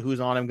attention to who's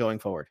on him going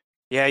forward.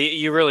 Yeah,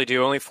 you really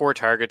do. Only 4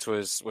 targets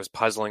was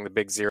puzzling. The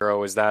big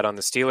 0 is that on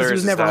the Steelers. He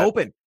was never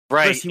open.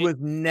 Right. Chris, he was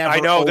never I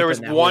know open there was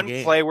one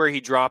play where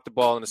he dropped the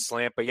ball in a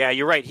slant, but yeah,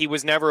 you're right. He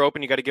was never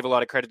open. You got to give a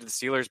lot of credit to the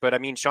Steelers. But I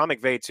mean, Sean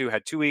McVay too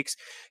had 2 weeks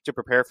to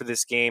prepare for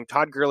this game.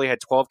 Todd Gurley had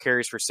 12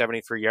 carries for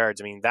 73 yards.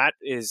 I mean,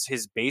 that's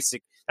his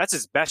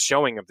best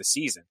showing of the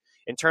season.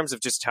 In terms of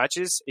just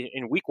touches,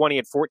 in week 1, he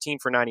had 14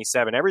 for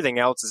 97. Everything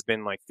else has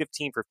been like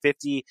 15 for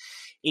 50,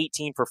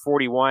 18 for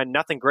 41.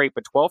 Nothing great,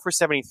 but 12 for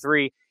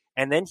 73.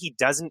 And then he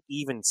doesn't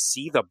even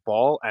see the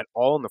ball at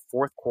all in the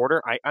fourth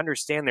quarter. I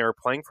understand they were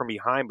playing from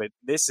behind, but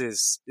this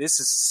is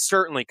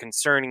certainly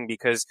concerning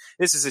because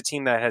this is a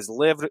team that has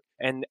lived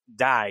and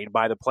died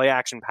by the play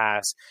action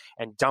pass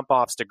and dump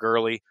offs to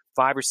Gurley,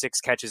 5 or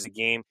 6 catches a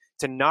game.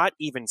 To not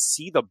even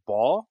see the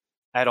ball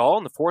at all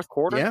in the fourth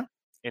quarter? Yeah.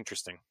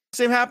 Interesting.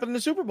 Same happened in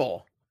the Super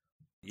Bowl.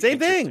 Same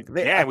thing.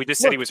 Yeah, we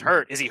just said he was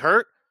hurt. Is he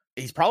hurt?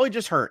 He's probably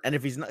just hurt. And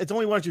if he's not, it's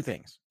only one of 2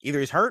 things.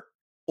 Either he's hurt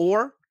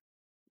or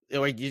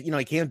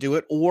he can't do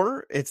it,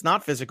 or it's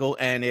not physical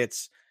and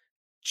it's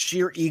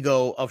sheer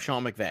ego of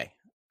Sean McVay.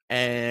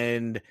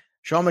 And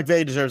Sean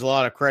McVay deserves a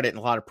lot of credit and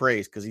a lot of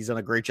praise because he's done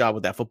a great job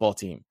with that football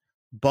team.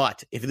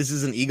 But if this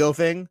is an ego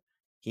thing,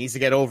 he needs to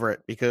get over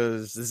it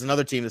because this is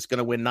another team that's going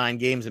to win 9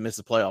 games and miss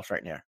the playoffs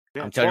right now.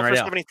 Yeah, I'm telling you right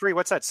now. 73.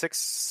 What's that?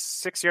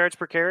 6 yards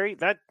per carry?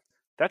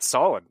 That's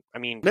solid. I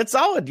mean, that's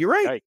solid. You're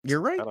right. Yikes.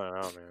 You're right. I don't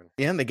know, man.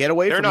 Yeah, and they get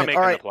away from it. They're not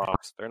making the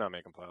playoffs. They're not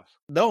making playoffs.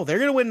 No, they're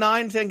going to win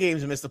 9-10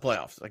 games and miss the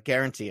playoffs. I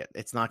guarantee it.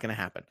 It's not going to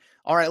happen.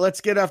 All right,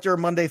 let's get after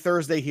Monday,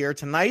 Thursday here.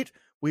 Tonight,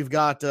 we've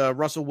got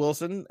Russell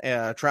Wilson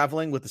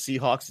traveling with the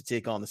Seahawks to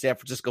take on the San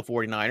Francisco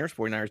 49ers.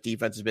 49ers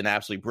defense has been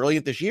absolutely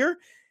brilliant this year,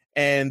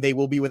 and they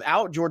will be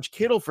without George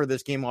Kittle for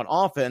this game on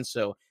offense.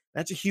 So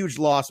that's a huge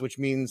loss, which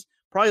means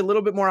probably a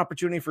little bit more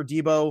opportunity for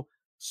Debo.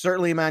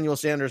 Certainly Emmanuel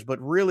Sanders, but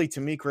really to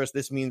me, Chris,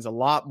 this means a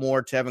lot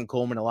more Tevin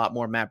Coleman, a lot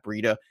more Matt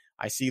Breida.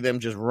 I see them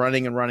just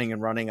running and running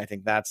and running. I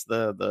think that's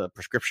the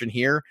prescription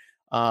here.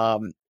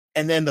 And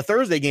then the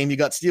Thursday game, you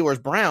got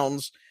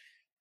Steelers-Browns.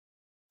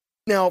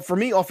 Now, for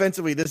me,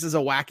 offensively, this is a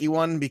wacky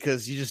one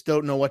because you just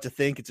don't know what to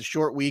think. It's a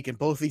short week, and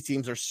both these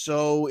teams are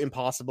so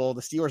impossible.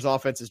 The Steelers'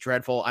 offense is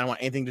dreadful. I don't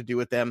want anything to do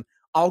with them.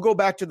 I'll go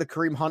back to the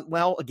Kareem Hunt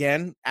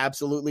again,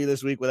 absolutely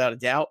this week without a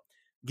doubt.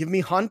 Give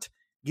me Hunt.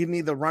 Give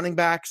me the running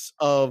backs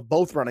of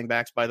both running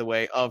backs, by the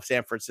way, of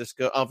San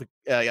Francisco.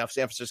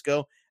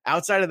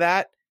 Outside of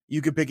that,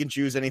 you could pick and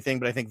choose anything,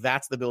 but I think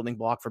that's the building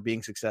block for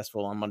being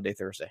successful on Monday,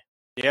 Thursday.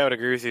 Yeah, I would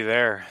agree with you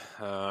there.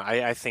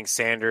 I think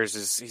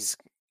Sanders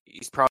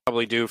he's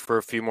probably due for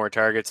a few more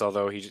targets,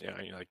 although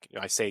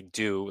I say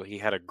due. He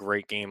had a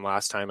great game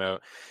last time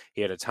out.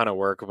 He had a ton of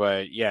work,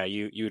 but yeah,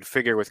 you'd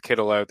figure with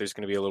Kittle out, there's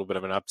going to be a little bit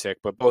of an uptick,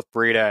 but both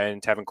Breida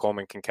and Tevin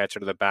Coleman can catch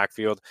out of the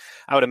backfield.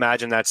 I would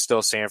imagine that's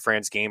still San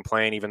Fran's game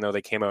plan, even though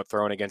they came out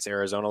throwing against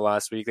Arizona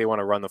last week. They want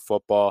to run the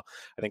football.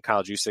 I think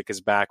Kyle Juszczyk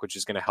is back, which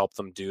is going to help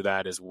them do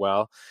that as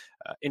well.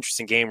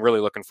 Interesting game.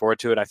 Really looking forward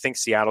to it. I think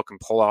Seattle can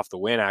pull off the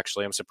win,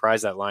 actually. I'm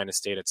surprised that line has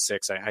stayed at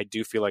 6. I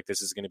do feel like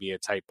this is going to be a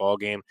tight ball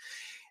game,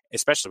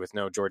 especially with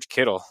no George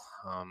Kittle.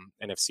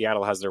 And if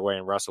Seattle has their way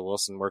and Russell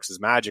Wilson works his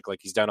magic like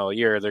he's done all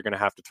year, they're going to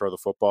have to throw the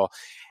football.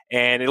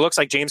 And it looks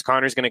like James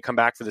Conner is going to come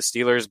back for the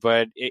Steelers,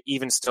 but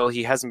even still,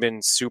 he hasn't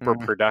been super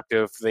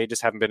productive. They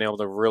just haven't been able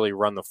to really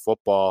run the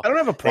football. I don't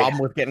have a problem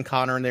with getting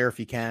Conner in there if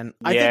you can.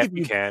 I think if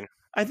you can.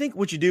 I think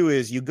what you do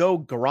is you go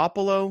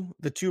Garoppolo,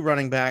 the 2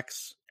 running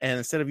backs, and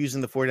instead of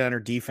using the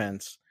 49er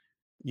defense,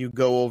 you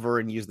go over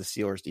and use the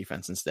Steelers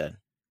defense instead.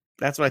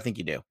 That's what I think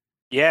you do.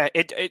 Yeah,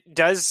 it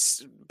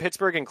does.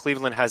 Pittsburgh and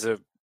Cleveland has a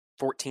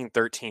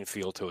 14-13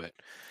 feel to it.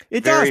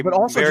 It does, but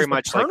also very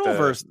much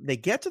turnovers. They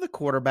get to the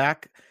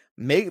quarterback.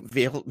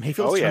 Mayfield's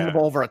turned the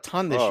ball over a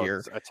ton this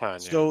year. A ton,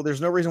 so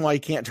there's no reason why you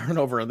can't turn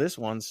over on this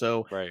one.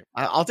 So right.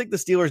 I'll take the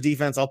Steelers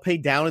defense. I'll pay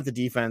down at the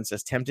defense,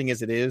 as tempting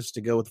as it is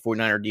to go with the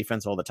 49er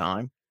defense all the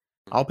time.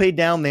 I'll pay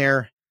down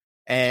there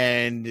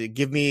and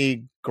give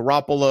me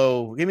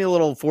Garoppolo. Give me a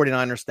little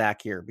 49er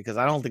stack here because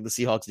I don't think the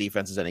Seahawks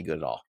defense is any good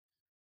at all.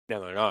 No,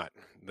 they're not.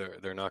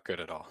 They're not good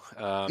at all.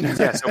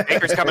 So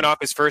Baker's coming off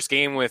his first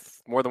game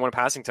with more than 1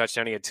 passing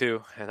touchdown. He had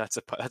 2, and that's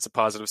a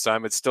positive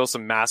sign. But still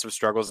some massive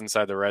struggles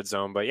inside the red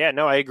zone. But yeah,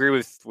 no, I agree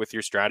with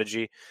your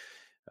strategy.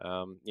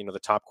 The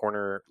top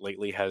corner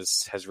lately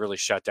has really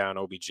shut down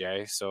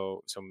OBJ.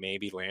 So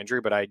maybe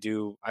Landry, but I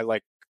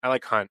like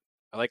Hunt.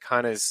 I like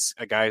Hunt as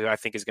a guy who I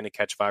think is going to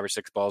catch 5 or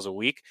 6 balls a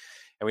week,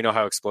 and we know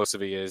how explosive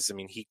he is. I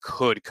mean, he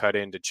could cut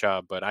into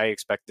Chubb, but I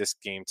expect this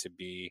game to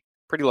be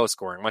pretty low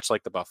scoring, much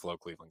like the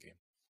Buffalo-Cleveland game.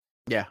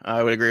 Yeah,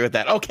 I would agree with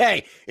that.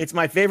 Okay, it's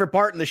my favorite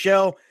part in the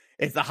show.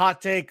 It's the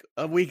hot take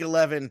of Week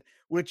 11,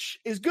 which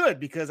is good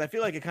because I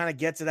feel like it kind of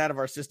gets it out of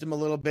our system a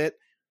little bit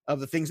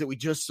of the things that we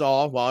just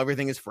saw while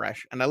everything is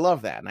fresh. And I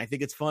love that. And I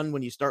think it's fun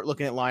when you start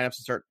looking at lineups and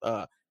start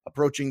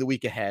approaching the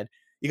week ahead.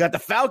 You got the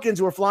Falcons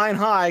who are flying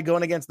high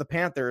going against the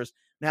Panthers.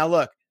 Now,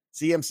 look,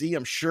 CMC,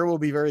 I'm sure will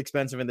be very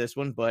expensive in this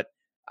one, but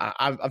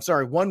I'm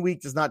sorry, 1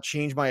 week does not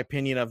change my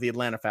opinion of the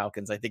Atlanta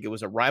Falcons. I think it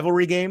was a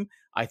rivalry game.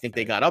 I think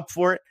they got up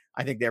for it.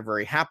 I think they're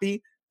very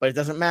happy, but it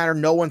doesn't matter.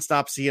 No one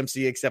stops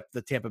CMC except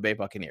the Tampa Bay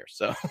Buccaneers.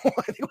 So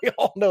I think we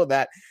all know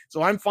that.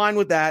 So I'm fine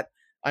with that.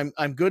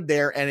 I'm good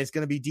there, and it's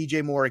going to be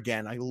DJ Moore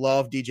again. I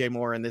love DJ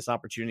Moore in this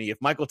opportunity. If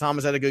Michael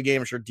Thomas had a good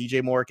game, I'm sure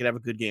DJ Moore could have a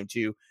good game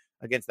too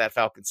against that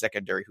Falcons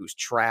secondary who's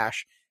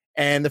trash.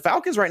 And the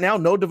Falcons right now,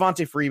 no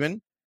Devontae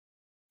Freeman,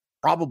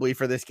 probably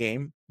for this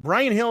game.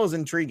 Brian Hill is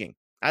intriguing.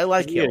 I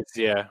like him.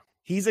 Yeah.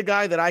 He's a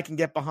guy that I can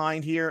get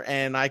behind here,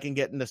 and I can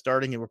get into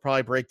starting, and we'll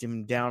probably break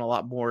him down a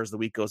lot more as the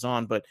week goes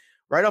on. But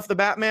right off the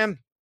bat, man,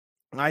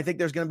 I think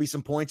there's going to be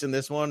some points in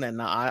this one,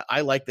 and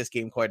I like this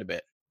game quite a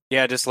bit.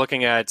 Yeah, just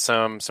looking at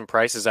some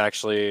prices,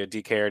 actually,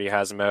 DK already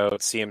has them out.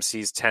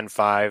 CMC's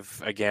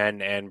 10.5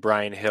 again, and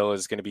Brian Hill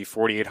is going to be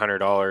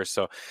 $4,800.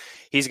 So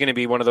he's going to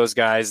be one of those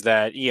guys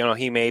that,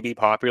 he may be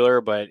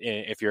popular, but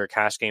if you're a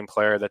cash game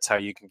player, that's how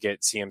you can get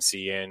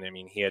CMC in. I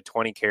mean, he had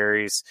 20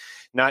 carries,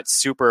 not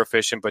super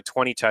efficient, but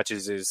 20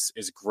 touches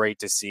is great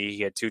to see.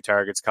 He had 2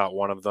 targets, caught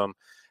one of them,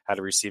 had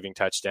a receiving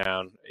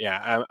touchdown.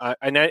 Yeah,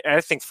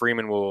 I think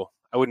Freeman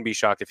I wouldn't be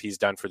shocked if he's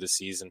done for the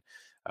season.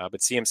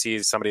 But CMC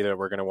is somebody that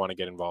we're going to want to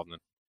get involved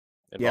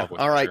in.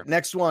 All right. Sure.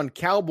 Next one,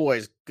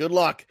 Cowboys. Good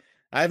luck.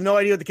 I have no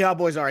idea what the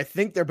Cowboys are. I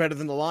think they're better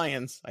than the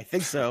Lions. I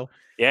think so.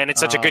 Yeah, and it's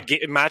such a good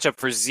matchup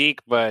for Zeke,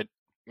 but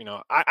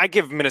I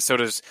give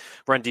Minnesota's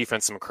run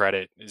defense some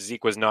credit.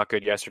 Zeke was not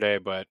good yesterday,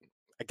 but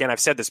again, I've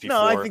said this before.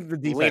 No, I think the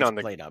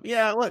defense played up.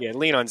 Yeah, look. Yeah,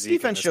 lean on Zeke.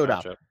 Defense showed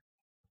up.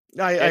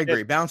 I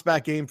agree. Bounce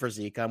back game for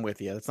Zeke. I'm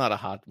with you. It's not a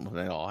hot one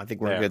at all. I think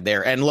we're good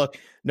there. And look,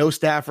 no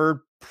Stafford,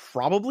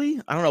 probably.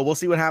 I don't know. We'll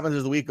see what happens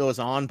as the week goes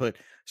on, but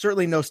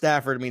certainly no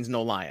Stafford means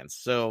no Lions.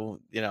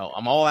 So,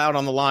 I'm all out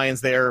on the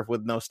Lions there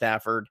with no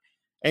Stafford.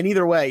 And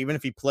either way, even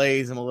if he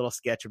plays, I'm a little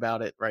sketch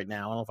about it right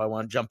now. I don't know if I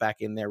want to jump back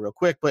in there real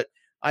quick, but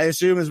I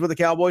assume is what the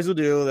Cowboys will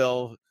do.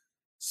 They'll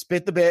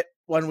spit the bit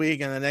 1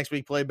 week and the next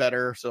week play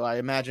better. So I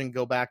imagine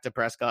go back to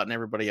Prescott and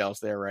everybody else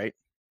there, right?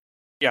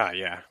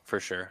 Yeah, for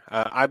sure.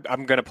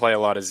 I'm going to play a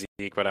lot of Zeke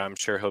Zeke, but I'm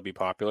sure he'll be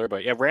popular.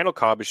 But yeah, Randall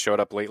Cobb has showed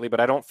up lately, but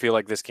I don't feel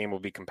like this game will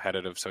be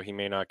competitive, so he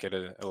may not get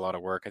a lot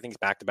of work. I think he's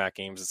back-to-back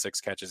games with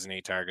 6 catches and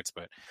 8 targets,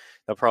 but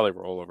they'll probably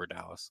roll over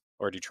Dallas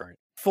or Detroit.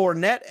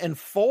 Fournette and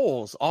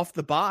Foles off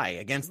the bye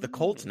against the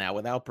Colts now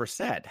without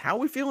Brissett. How are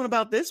we feeling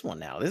about this one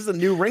now? This is a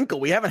new wrinkle.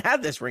 We haven't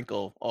had this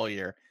wrinkle all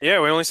year.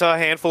 Yeah, we only saw a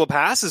handful of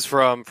passes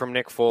from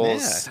Nick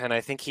Foles, and I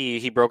think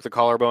he broke the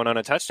collarbone on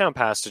a touchdown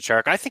pass to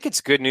Chark. I think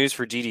it's good news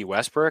for D.D.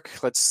 Westbrook.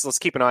 Let's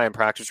keep an eye on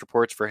practice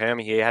reports for him.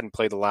 He hadn't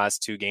played the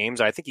last 2 games.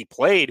 I think he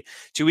played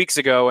 2 weeks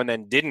ago and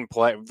then didn't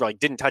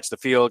touch the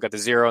field, got the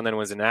 0, and then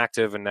was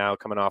inactive, and now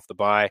coming off the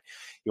bye.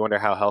 You wonder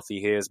how healthy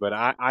he is, but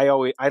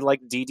I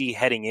like D.D.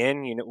 heading in.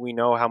 We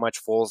know how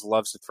much Foles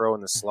loves to throw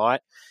in the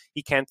slot.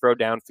 He can throw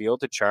downfield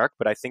to Chark,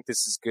 but I think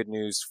this is good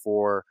news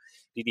for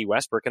D.D.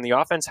 Westbrook. And the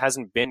offense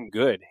hasn't been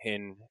good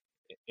in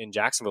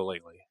Jacksonville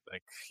lately.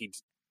 Like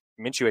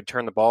Minshew had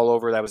turned the ball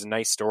over. That was a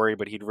nice story,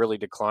 but he'd really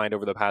declined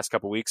over the past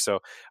couple of weeks. So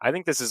I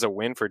think this is a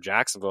win for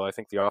Jacksonville. I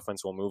think the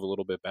offense will move a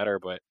little bit better,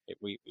 but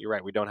you're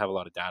right. We don't have a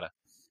lot of data.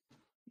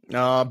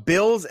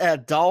 Bills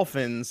at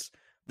Dolphins.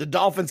 The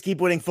Dolphins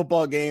keep winning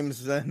football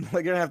games, and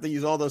they're going to have to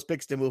use all those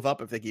picks to move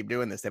up if they keep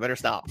doing this. They better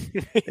stop.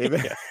 They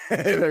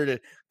better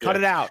cut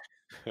it out.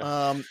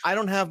 I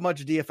don't have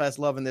much DFS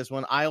love in this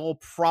one. I will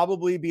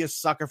probably be a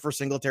sucker for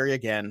Singletary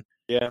again.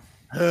 Yeah.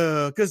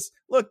 Because,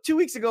 look, 2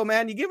 weeks ago,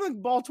 man, you give him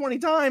the ball 20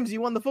 times.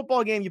 You won the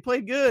football game. You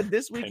played good.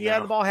 This week, you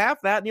had the ball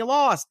half that, and you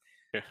lost.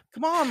 Yeah.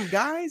 Come on,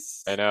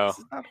 guys. I know.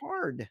 It's not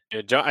hard.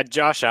 Yeah,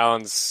 Josh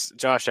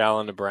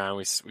Allen to Brown,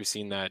 we've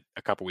seen that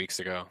a couple weeks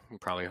ago. We'll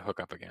probably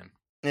hook up again.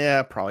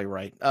 Yeah, probably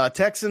right.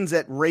 Texans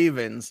at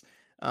Ravens.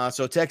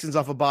 So Texans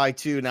off a bye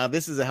too. Now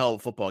this is a hell of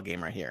a football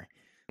game right here.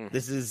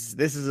 This is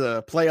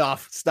a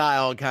playoff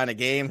style kind of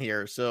game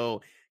here.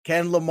 So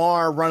can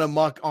Lamar run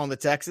amok on the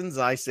Texans?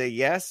 I say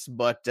yes,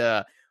 but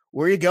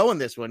where are you going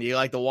this one? Do you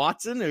like the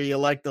Watson or you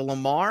like the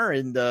Lamar?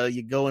 And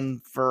you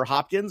going for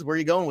Hopkins? Where are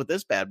you going with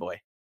this bad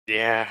boy?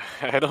 Yeah,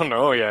 I don't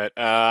know yet.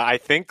 I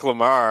think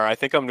Lamar. I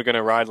think I'm going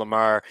to ride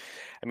Lamar.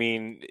 I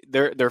mean,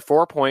 they're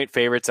 4-point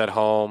favorites at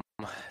home.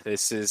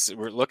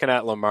 We're looking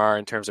at Lamar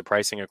in terms of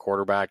pricing a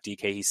quarterback.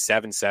 DK, he's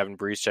 7'7",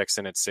 Breeze checks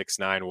in at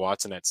 6'9",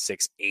 Watson at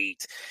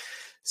 6'8".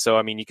 So,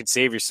 I mean, you can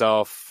save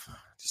yourself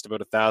just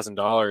about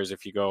 $1,000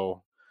 if you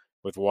go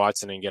with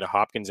Watson and get a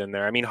Hopkins in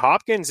there. I mean,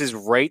 Hopkins is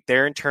right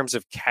there in terms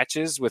of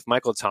catches with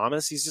Michael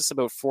Thomas. He's just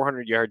about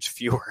 400 yards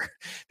fewer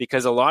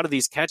because a lot of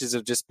these catches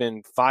have just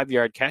been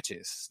 5-yard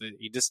catches.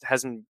 He just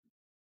hasn't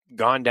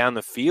gone down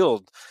the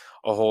field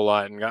a whole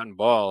lot and gotten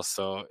balls.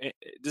 So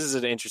this is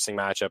an interesting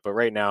matchup, but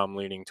right now I'm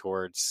leaning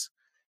towards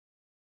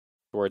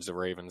the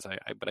Ravens.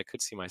 But I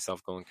could see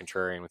myself going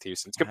contrarian with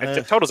Houston.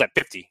 The total's at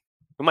 50.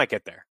 We might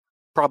get there.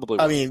 Probably.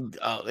 I mean,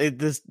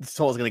 this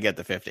total is going to get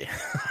to 50.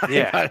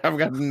 Yeah. I've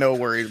got no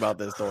worries about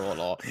this total at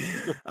all.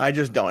 I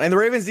just don't. And the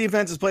Ravens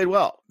defense has played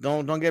well.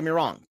 Don't get me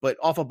wrong. But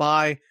off a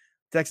bye,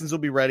 Texans will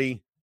be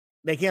ready.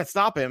 They can't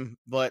stop him.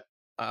 But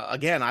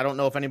again, I don't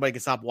know if anybody can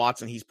stop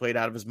Watson. He's played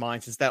out of his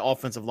mind since that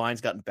offensive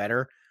line's gotten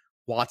better.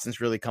 Watson's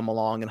really come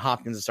along, and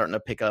Hopkins is starting to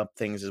pick up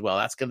things as well.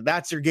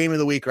 That's your game of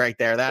the week right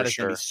there. That is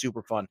going to be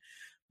super fun.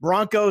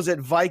 Broncos at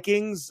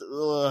Vikings.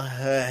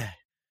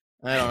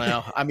 I don't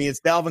know. I mean, it's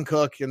Dalvin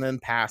Cook and then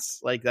pass.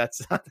 Like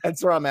that's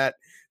where I'm at.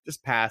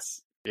 Just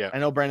pass. Yeah. I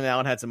know Brandon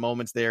Allen had some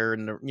moments there,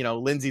 and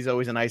Lindsey's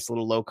always a nice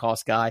little low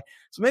cost guy.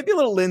 So maybe a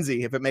little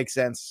Lindsey if it makes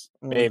sense.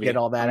 Maybe get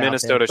all that.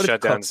 Minnesota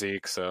shut down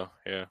Zeke, so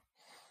yeah.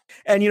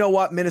 And you know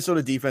what?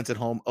 Minnesota defense at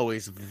home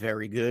always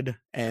very good,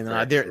 and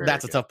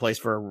that's a tough place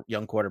for a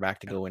young quarterback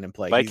to go in and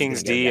play.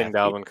 Vikings D and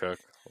Dalvin Cook.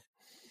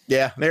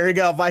 Yeah, there you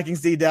go.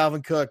 Vikings D,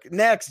 Dalvin Cook.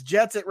 Next,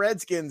 Jets at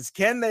Redskins.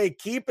 Can they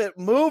keep it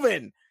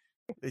moving?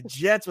 The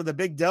Jets with a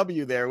big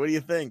W there. What do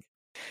you think?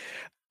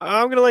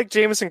 I'm going to like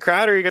Jamison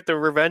Crowder. You got the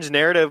revenge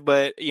narrative,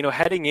 but,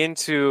 heading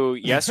into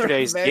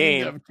yesterday's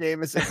game. Of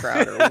Jamison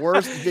Crowder.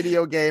 Worst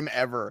video game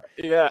ever.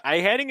 Yeah,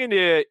 heading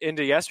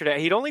into yesterday,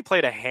 he'd only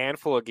played a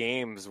handful of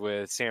games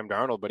with Sam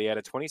Darnold, but he had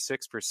a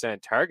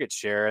 26% target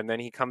share, and then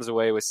he comes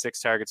away with 6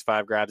 targets,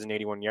 5 grabs, and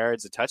 81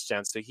 yards, a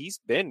touchdown. So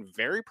he's been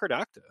very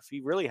productive. He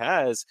really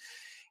has.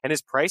 And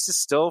his price is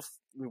still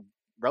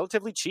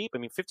relatively cheap. I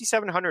mean,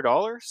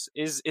 $5,700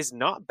 is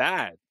not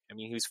bad. I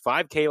mean, he was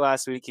 $5K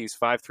last week. He was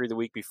 $5,300 the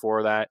week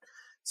before that.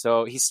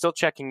 So he's still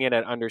checking in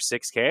at under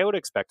 $6K. I would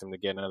expect him to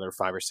get another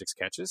 5 or 6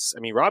 catches. I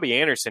mean, Robbie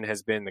Anderson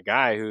has been the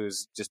guy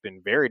who's just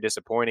been very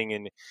disappointing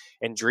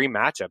in dream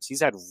matchups.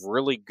 He's had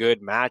really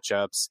good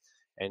matchups,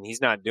 and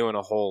he's not doing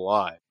a whole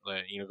lot.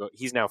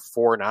 He's now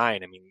 4-9. I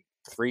mean,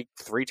 three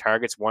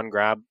targets, 1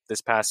 grab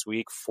this past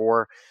week,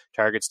 4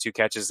 targets, 2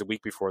 catches the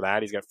week before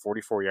that. He's got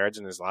 44 yards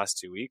in his last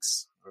 2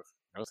 weeks.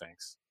 No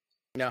thanks.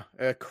 No,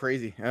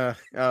 crazy.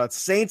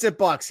 Saints at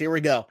Bucks. Here we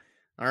go.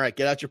 All right,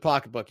 get out your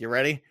pocketbook. You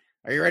ready?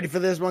 Are you ready for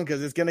this one?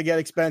 Because it's going to get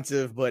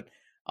expensive, but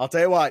I'll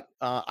tell you what.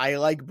 I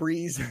like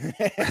Breeze.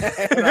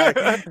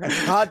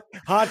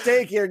 Hot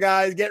take here,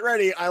 guys. Get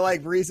ready. I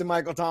like Breeze and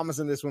Michael Thomas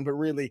in this one, but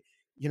really,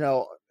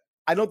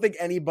 I don't think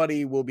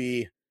anybody will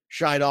be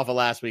shied off of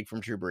last week from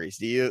Drew Brees.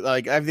 Do you?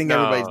 I think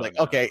everybody's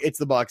okay, it's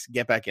the Bucks.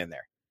 Get back in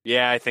there.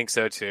 Yeah, I think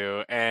so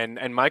too. And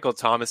Michael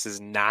Thomas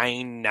is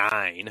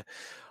 9.9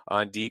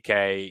 on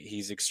DK.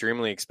 He's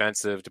extremely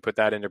expensive. To put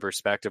that into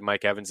perspective,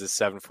 Mike Evans is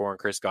 7.4 and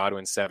Chris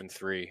Godwin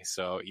 7.3.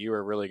 So you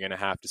are really going to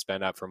have to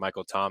spend up for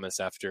Michael Thomas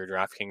after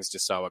DraftKings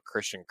just saw what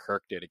Christian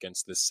Kirk did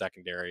against this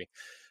secondary.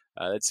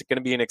 It's going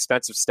to be an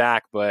expensive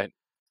stack, but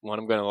one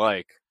I'm going to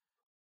like.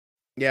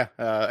 Yeah,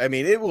 I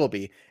mean, it will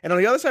be. And on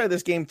the other side of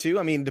this game, too,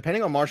 I mean,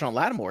 depending on Marshawn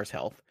Lattimore's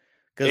health.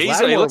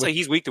 Because it looks like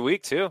he's week to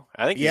week, too.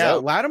 I think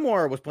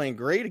Lattimore was playing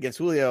great against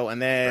Julio,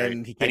 and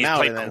then he came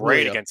out. And played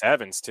great against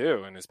Evans,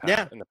 too, in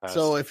the past.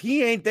 So if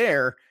he ain't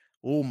there,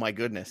 oh, my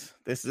goodness.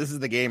 This is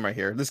the game right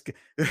here.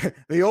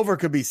 The over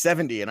could be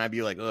 70, and I'd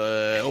be like,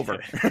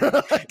 over.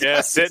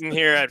 Yeah, sitting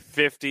here at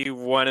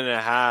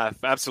 51.5.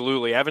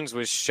 Absolutely. Evans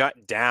was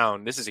shut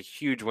down. This is a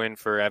huge win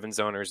for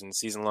Evans owners in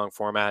season-long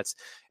formats.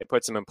 It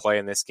puts him in play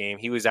in this game.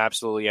 He was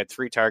had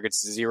 3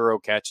 targets, 0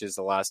 catches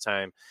the last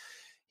time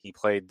he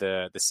played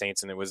the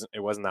Saints, and it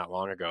wasn't that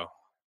long ago.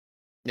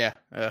 Yeah,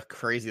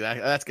 crazy.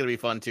 That's going to be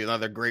fun, too.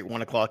 Another great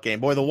 1 o'clock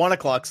game. Boy, the 1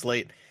 o'clock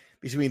slate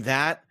between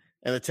that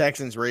and the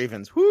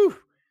Texans-Ravens. Whew,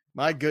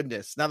 my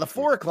goodness. Now, the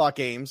 4 o'clock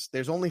games,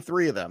 there's only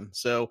 3 of them.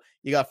 So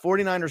you got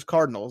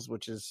 49ers-Cardinals,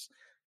 which is,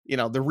 the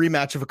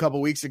rematch of a couple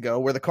weeks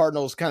ago where the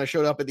Cardinals kind of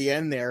showed up at the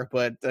end there.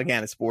 But,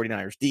 again, it's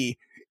 49ers-D.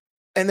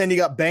 And then you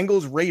got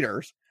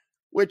Bengals-Raiders,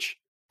 which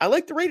I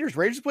like the Raiders.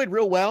 Raiders played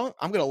real well.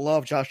 I'm going to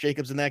love Josh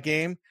Jacobs in that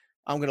game.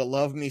 I'm going to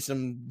love me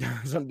some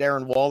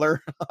Darren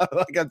Waller.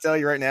 I got to tell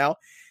you right now,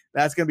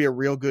 that's going to be a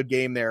real good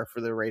game there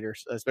for the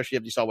Raiders, especially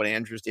if you saw what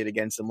Andrews did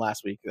against them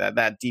last week.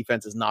 That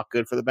defense is not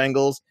good for the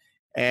Bengals.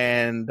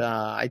 And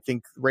I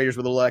think Raiders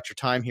with a little extra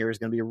time here is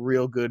going to be a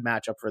real good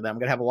matchup for them. I'm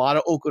going to have a lot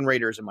of Oakland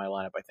Raiders in my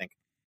lineup, I think.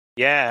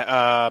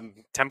 Yeah,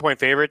 10-point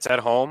favorites at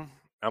home.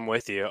 I'm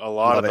with you. A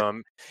lot of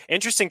them.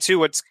 Interesting, too,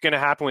 what's going to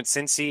happen with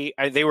Cincy.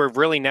 They were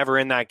really never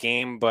in that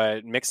game,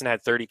 but Mixon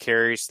had 30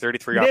 carries,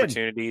 33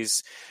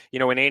 opportunities.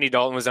 When Andy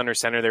Dalton was under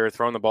center, they were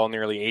throwing the ball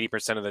nearly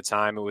 80% of the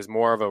time. It was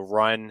more of a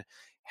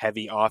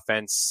run-heavy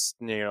offense,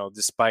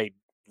 despite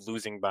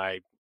losing by,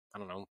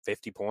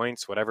 50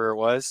 points, whatever it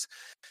was.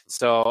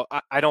 So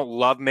I don't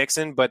love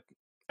Mixon, but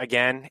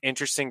again,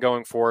 interesting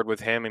going forward with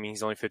him. I mean,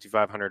 he's only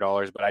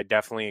 $5,500, but I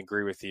definitely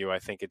agree with you. I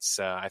think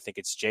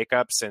it's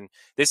Jacobs, and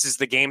this is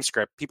the game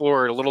script. People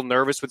are a little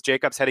nervous with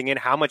Jacobs heading in.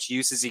 How much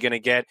use is he going to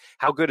get?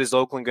 How good is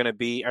Oakland going to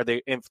be?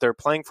 If they're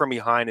playing from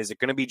behind, is it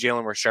going to be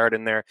Jalen Richard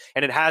in there?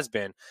 And it has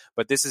been,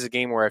 but this is a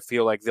game where I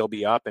feel like they'll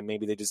be up, and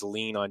maybe they just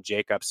lean on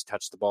Jacobs,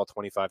 touch the ball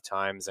 25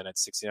 times, and at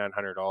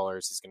 $6,900,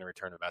 he's going to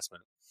return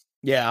investment.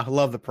 Yeah,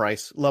 love the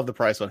price. Love the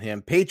price on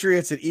him.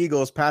 Patriots at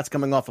Eagles. Pat's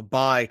coming off a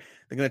bye.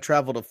 They're going to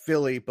travel to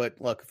Philly, but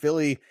look,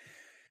 Philly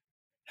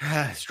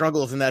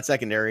struggles in that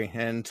secondary,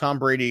 and Tom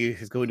Brady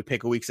is going to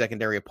pick a weak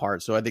secondary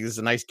apart. So I think this is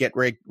a nice get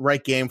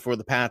right game for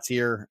the Pats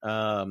here.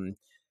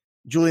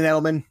 Julian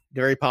Edelman,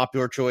 very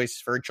popular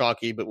choice, very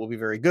chalky, but will be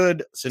very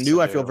good.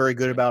 Sanu, I feel very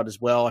good about as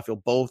well. I feel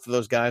both of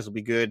those guys will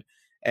be good,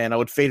 and I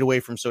would fade away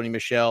from Sony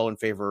Michel in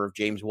favor of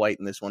James White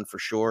in this one for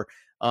sure.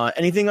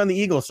 Anything on the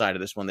Eagles side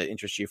of this one that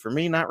interests you? For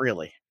me, not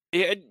really.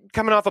 Yeah,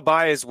 coming off a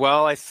bye as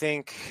well, I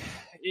think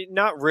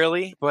not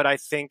really, but I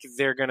think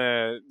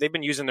they've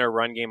been using their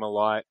run game a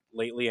lot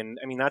lately, and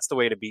I mean that's the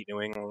way to beat New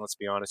England. Let's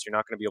be honest, you're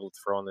not going to be able to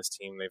throw on this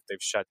team. They've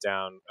shut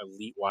down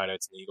elite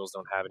wideouts, and the Eagles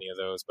don't have any of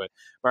those. But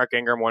Mark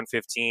Ingram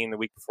 115, the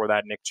week before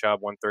that Nick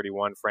Chubb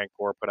 131, Frank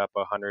Gore put up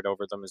 100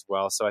 over them as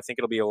well. So I think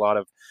it'll be a lot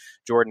of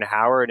Jordan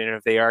Howard, and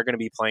if they are going to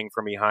be playing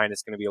from behind,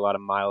 it's going to be a lot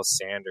of Miles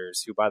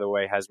Sanders, who by the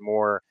way has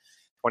more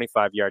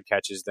 25-yard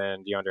catches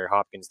than DeAndre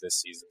Hopkins this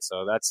season.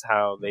 So that's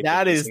how they.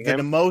 That is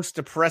the most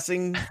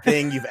depressing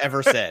thing you've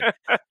ever said.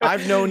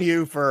 I've known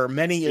you for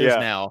many years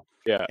now.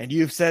 Yeah. And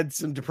you've said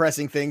some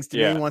depressing things to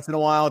me once in a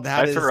while.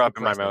 I threw up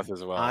in my mouth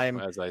as well,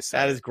 as I said.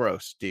 That is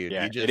gross, dude.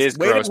 Yeah, it is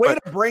gross. Way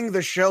to bring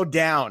the show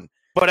down.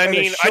 But I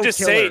mean, I just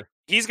say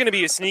he's going to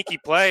be a sneaky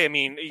play. I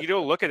mean,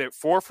 look at it.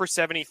 4 for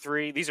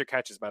 73. These are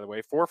catches, by the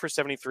way. 4 for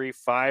 73,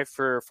 5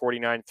 for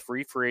 49,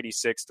 3 for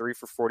 86, 3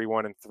 for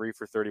 41, and 3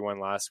 for 31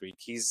 last week.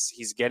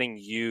 He's getting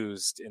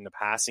used in the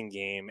passing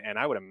game, and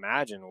I would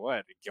imagine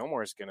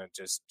Gilmore's going to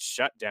just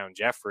shut down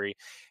Jeffrey,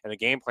 and the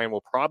game plan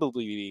will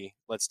probably be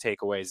let's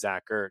take away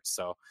Zach Ertz.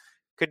 So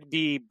could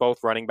be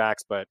both running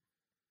backs, but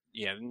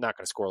yeah, not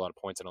going to score a lot of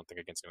points, I don't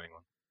think, against New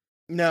England.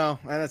 No,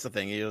 and that's the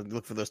thing. You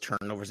look for those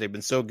turnovers. They've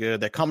been so good.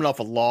 They're coming off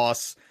a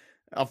loss.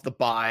 Off the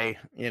bye,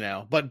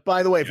 But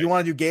by the way, if you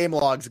want to do game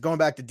logs, going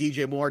back to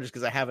DJ Moore, just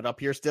because I have it up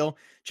here still,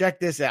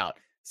 check this out.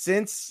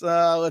 Since,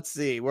 let's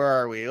see, where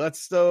are we?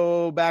 Let's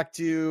go back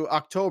to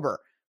October,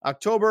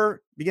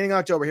 beginning of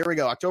October. Here we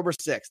go. October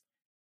 6th,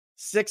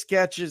 6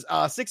 catches,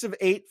 6 of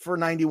 8 for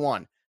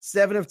 91,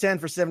 7 of 10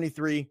 for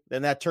 73.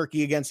 Then that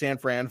turkey against San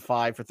Fran,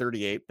 5 for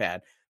 38.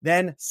 Bad.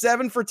 Then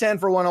 7 for 10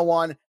 for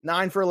 101,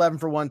 9 for 11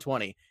 for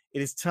 120.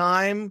 It is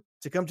time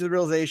to come to the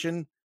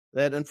realization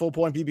that in full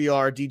point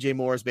PPR, DJ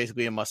Moore is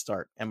basically a must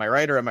start. Am I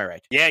right or am I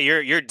right? Yeah,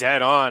 you're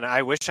dead on.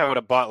 I wish I would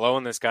have bought low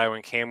on this guy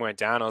when Cam went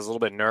down. I was a little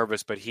bit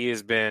nervous, but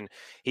he's been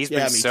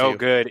so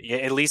good.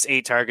 At least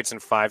 8 targets in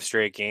 5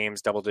 straight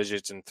games, double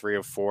digits in 3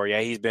 of 4. Yeah,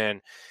 he's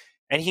been,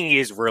 and he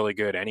is really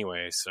good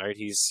anyways, right?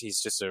 He's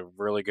just a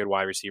really good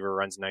wide receiver,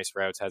 runs nice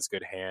routes, has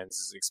good hands,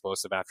 is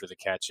explosive after the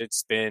catch.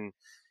 It's been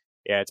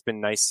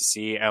nice to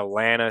see.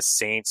 Atlanta,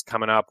 Saints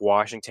coming up,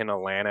 Washington,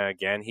 Atlanta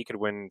again. He could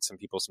win some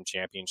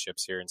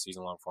championships here in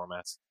season-long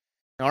formats.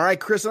 All right,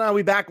 Chris and I will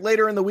be back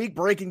later in the week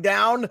breaking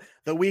down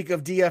the week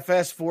of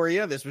DFS for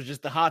you. This was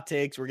just the hot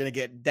takes. We're going to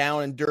get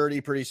down and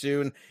dirty pretty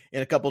soon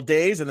in a couple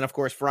days. And then, of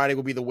course, Friday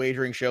will be the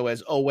wagering show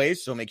as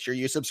always. So make sure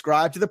you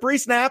subscribe to the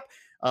pre-snap.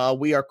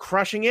 We are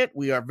crushing it.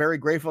 We are very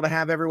grateful to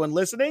have everyone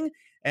listening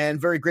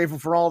and very grateful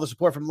for all the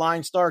support from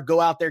Line Star. Go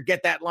out there,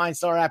 get that Line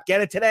Star app,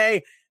 get it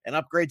today, and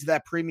upgrade to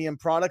that premium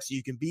product so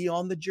you can be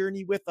on the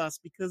journey with us,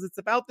 because it's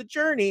about the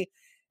journey.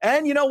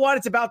 And you know what?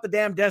 It's about the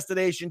damn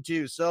destination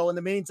too. So in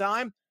the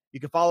meantime, you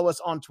can follow us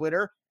on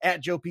Twitter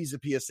at Joe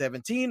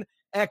Pisapia17,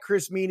 at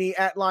Chris Meany,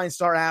 at Line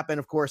Star app, and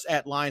of course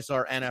at Line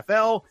Star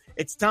NFL.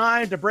 It's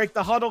time to break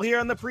the huddle here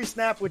on the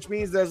pre-snap, which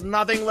means there's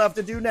nothing left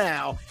to do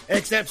now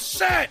except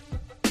sit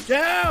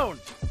down,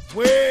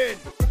 win.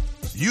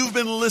 You've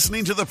been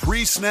listening to the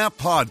Pre-Snap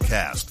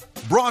Podcast,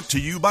 brought to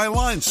you by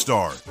Line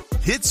Star.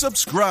 Hit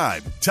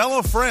subscribe, tell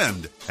a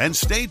friend, and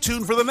stay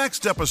tuned for the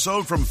next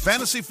episode from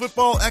fantasy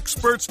football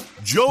experts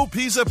Joe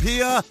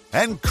Pisapia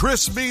and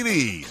Chris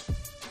Meany.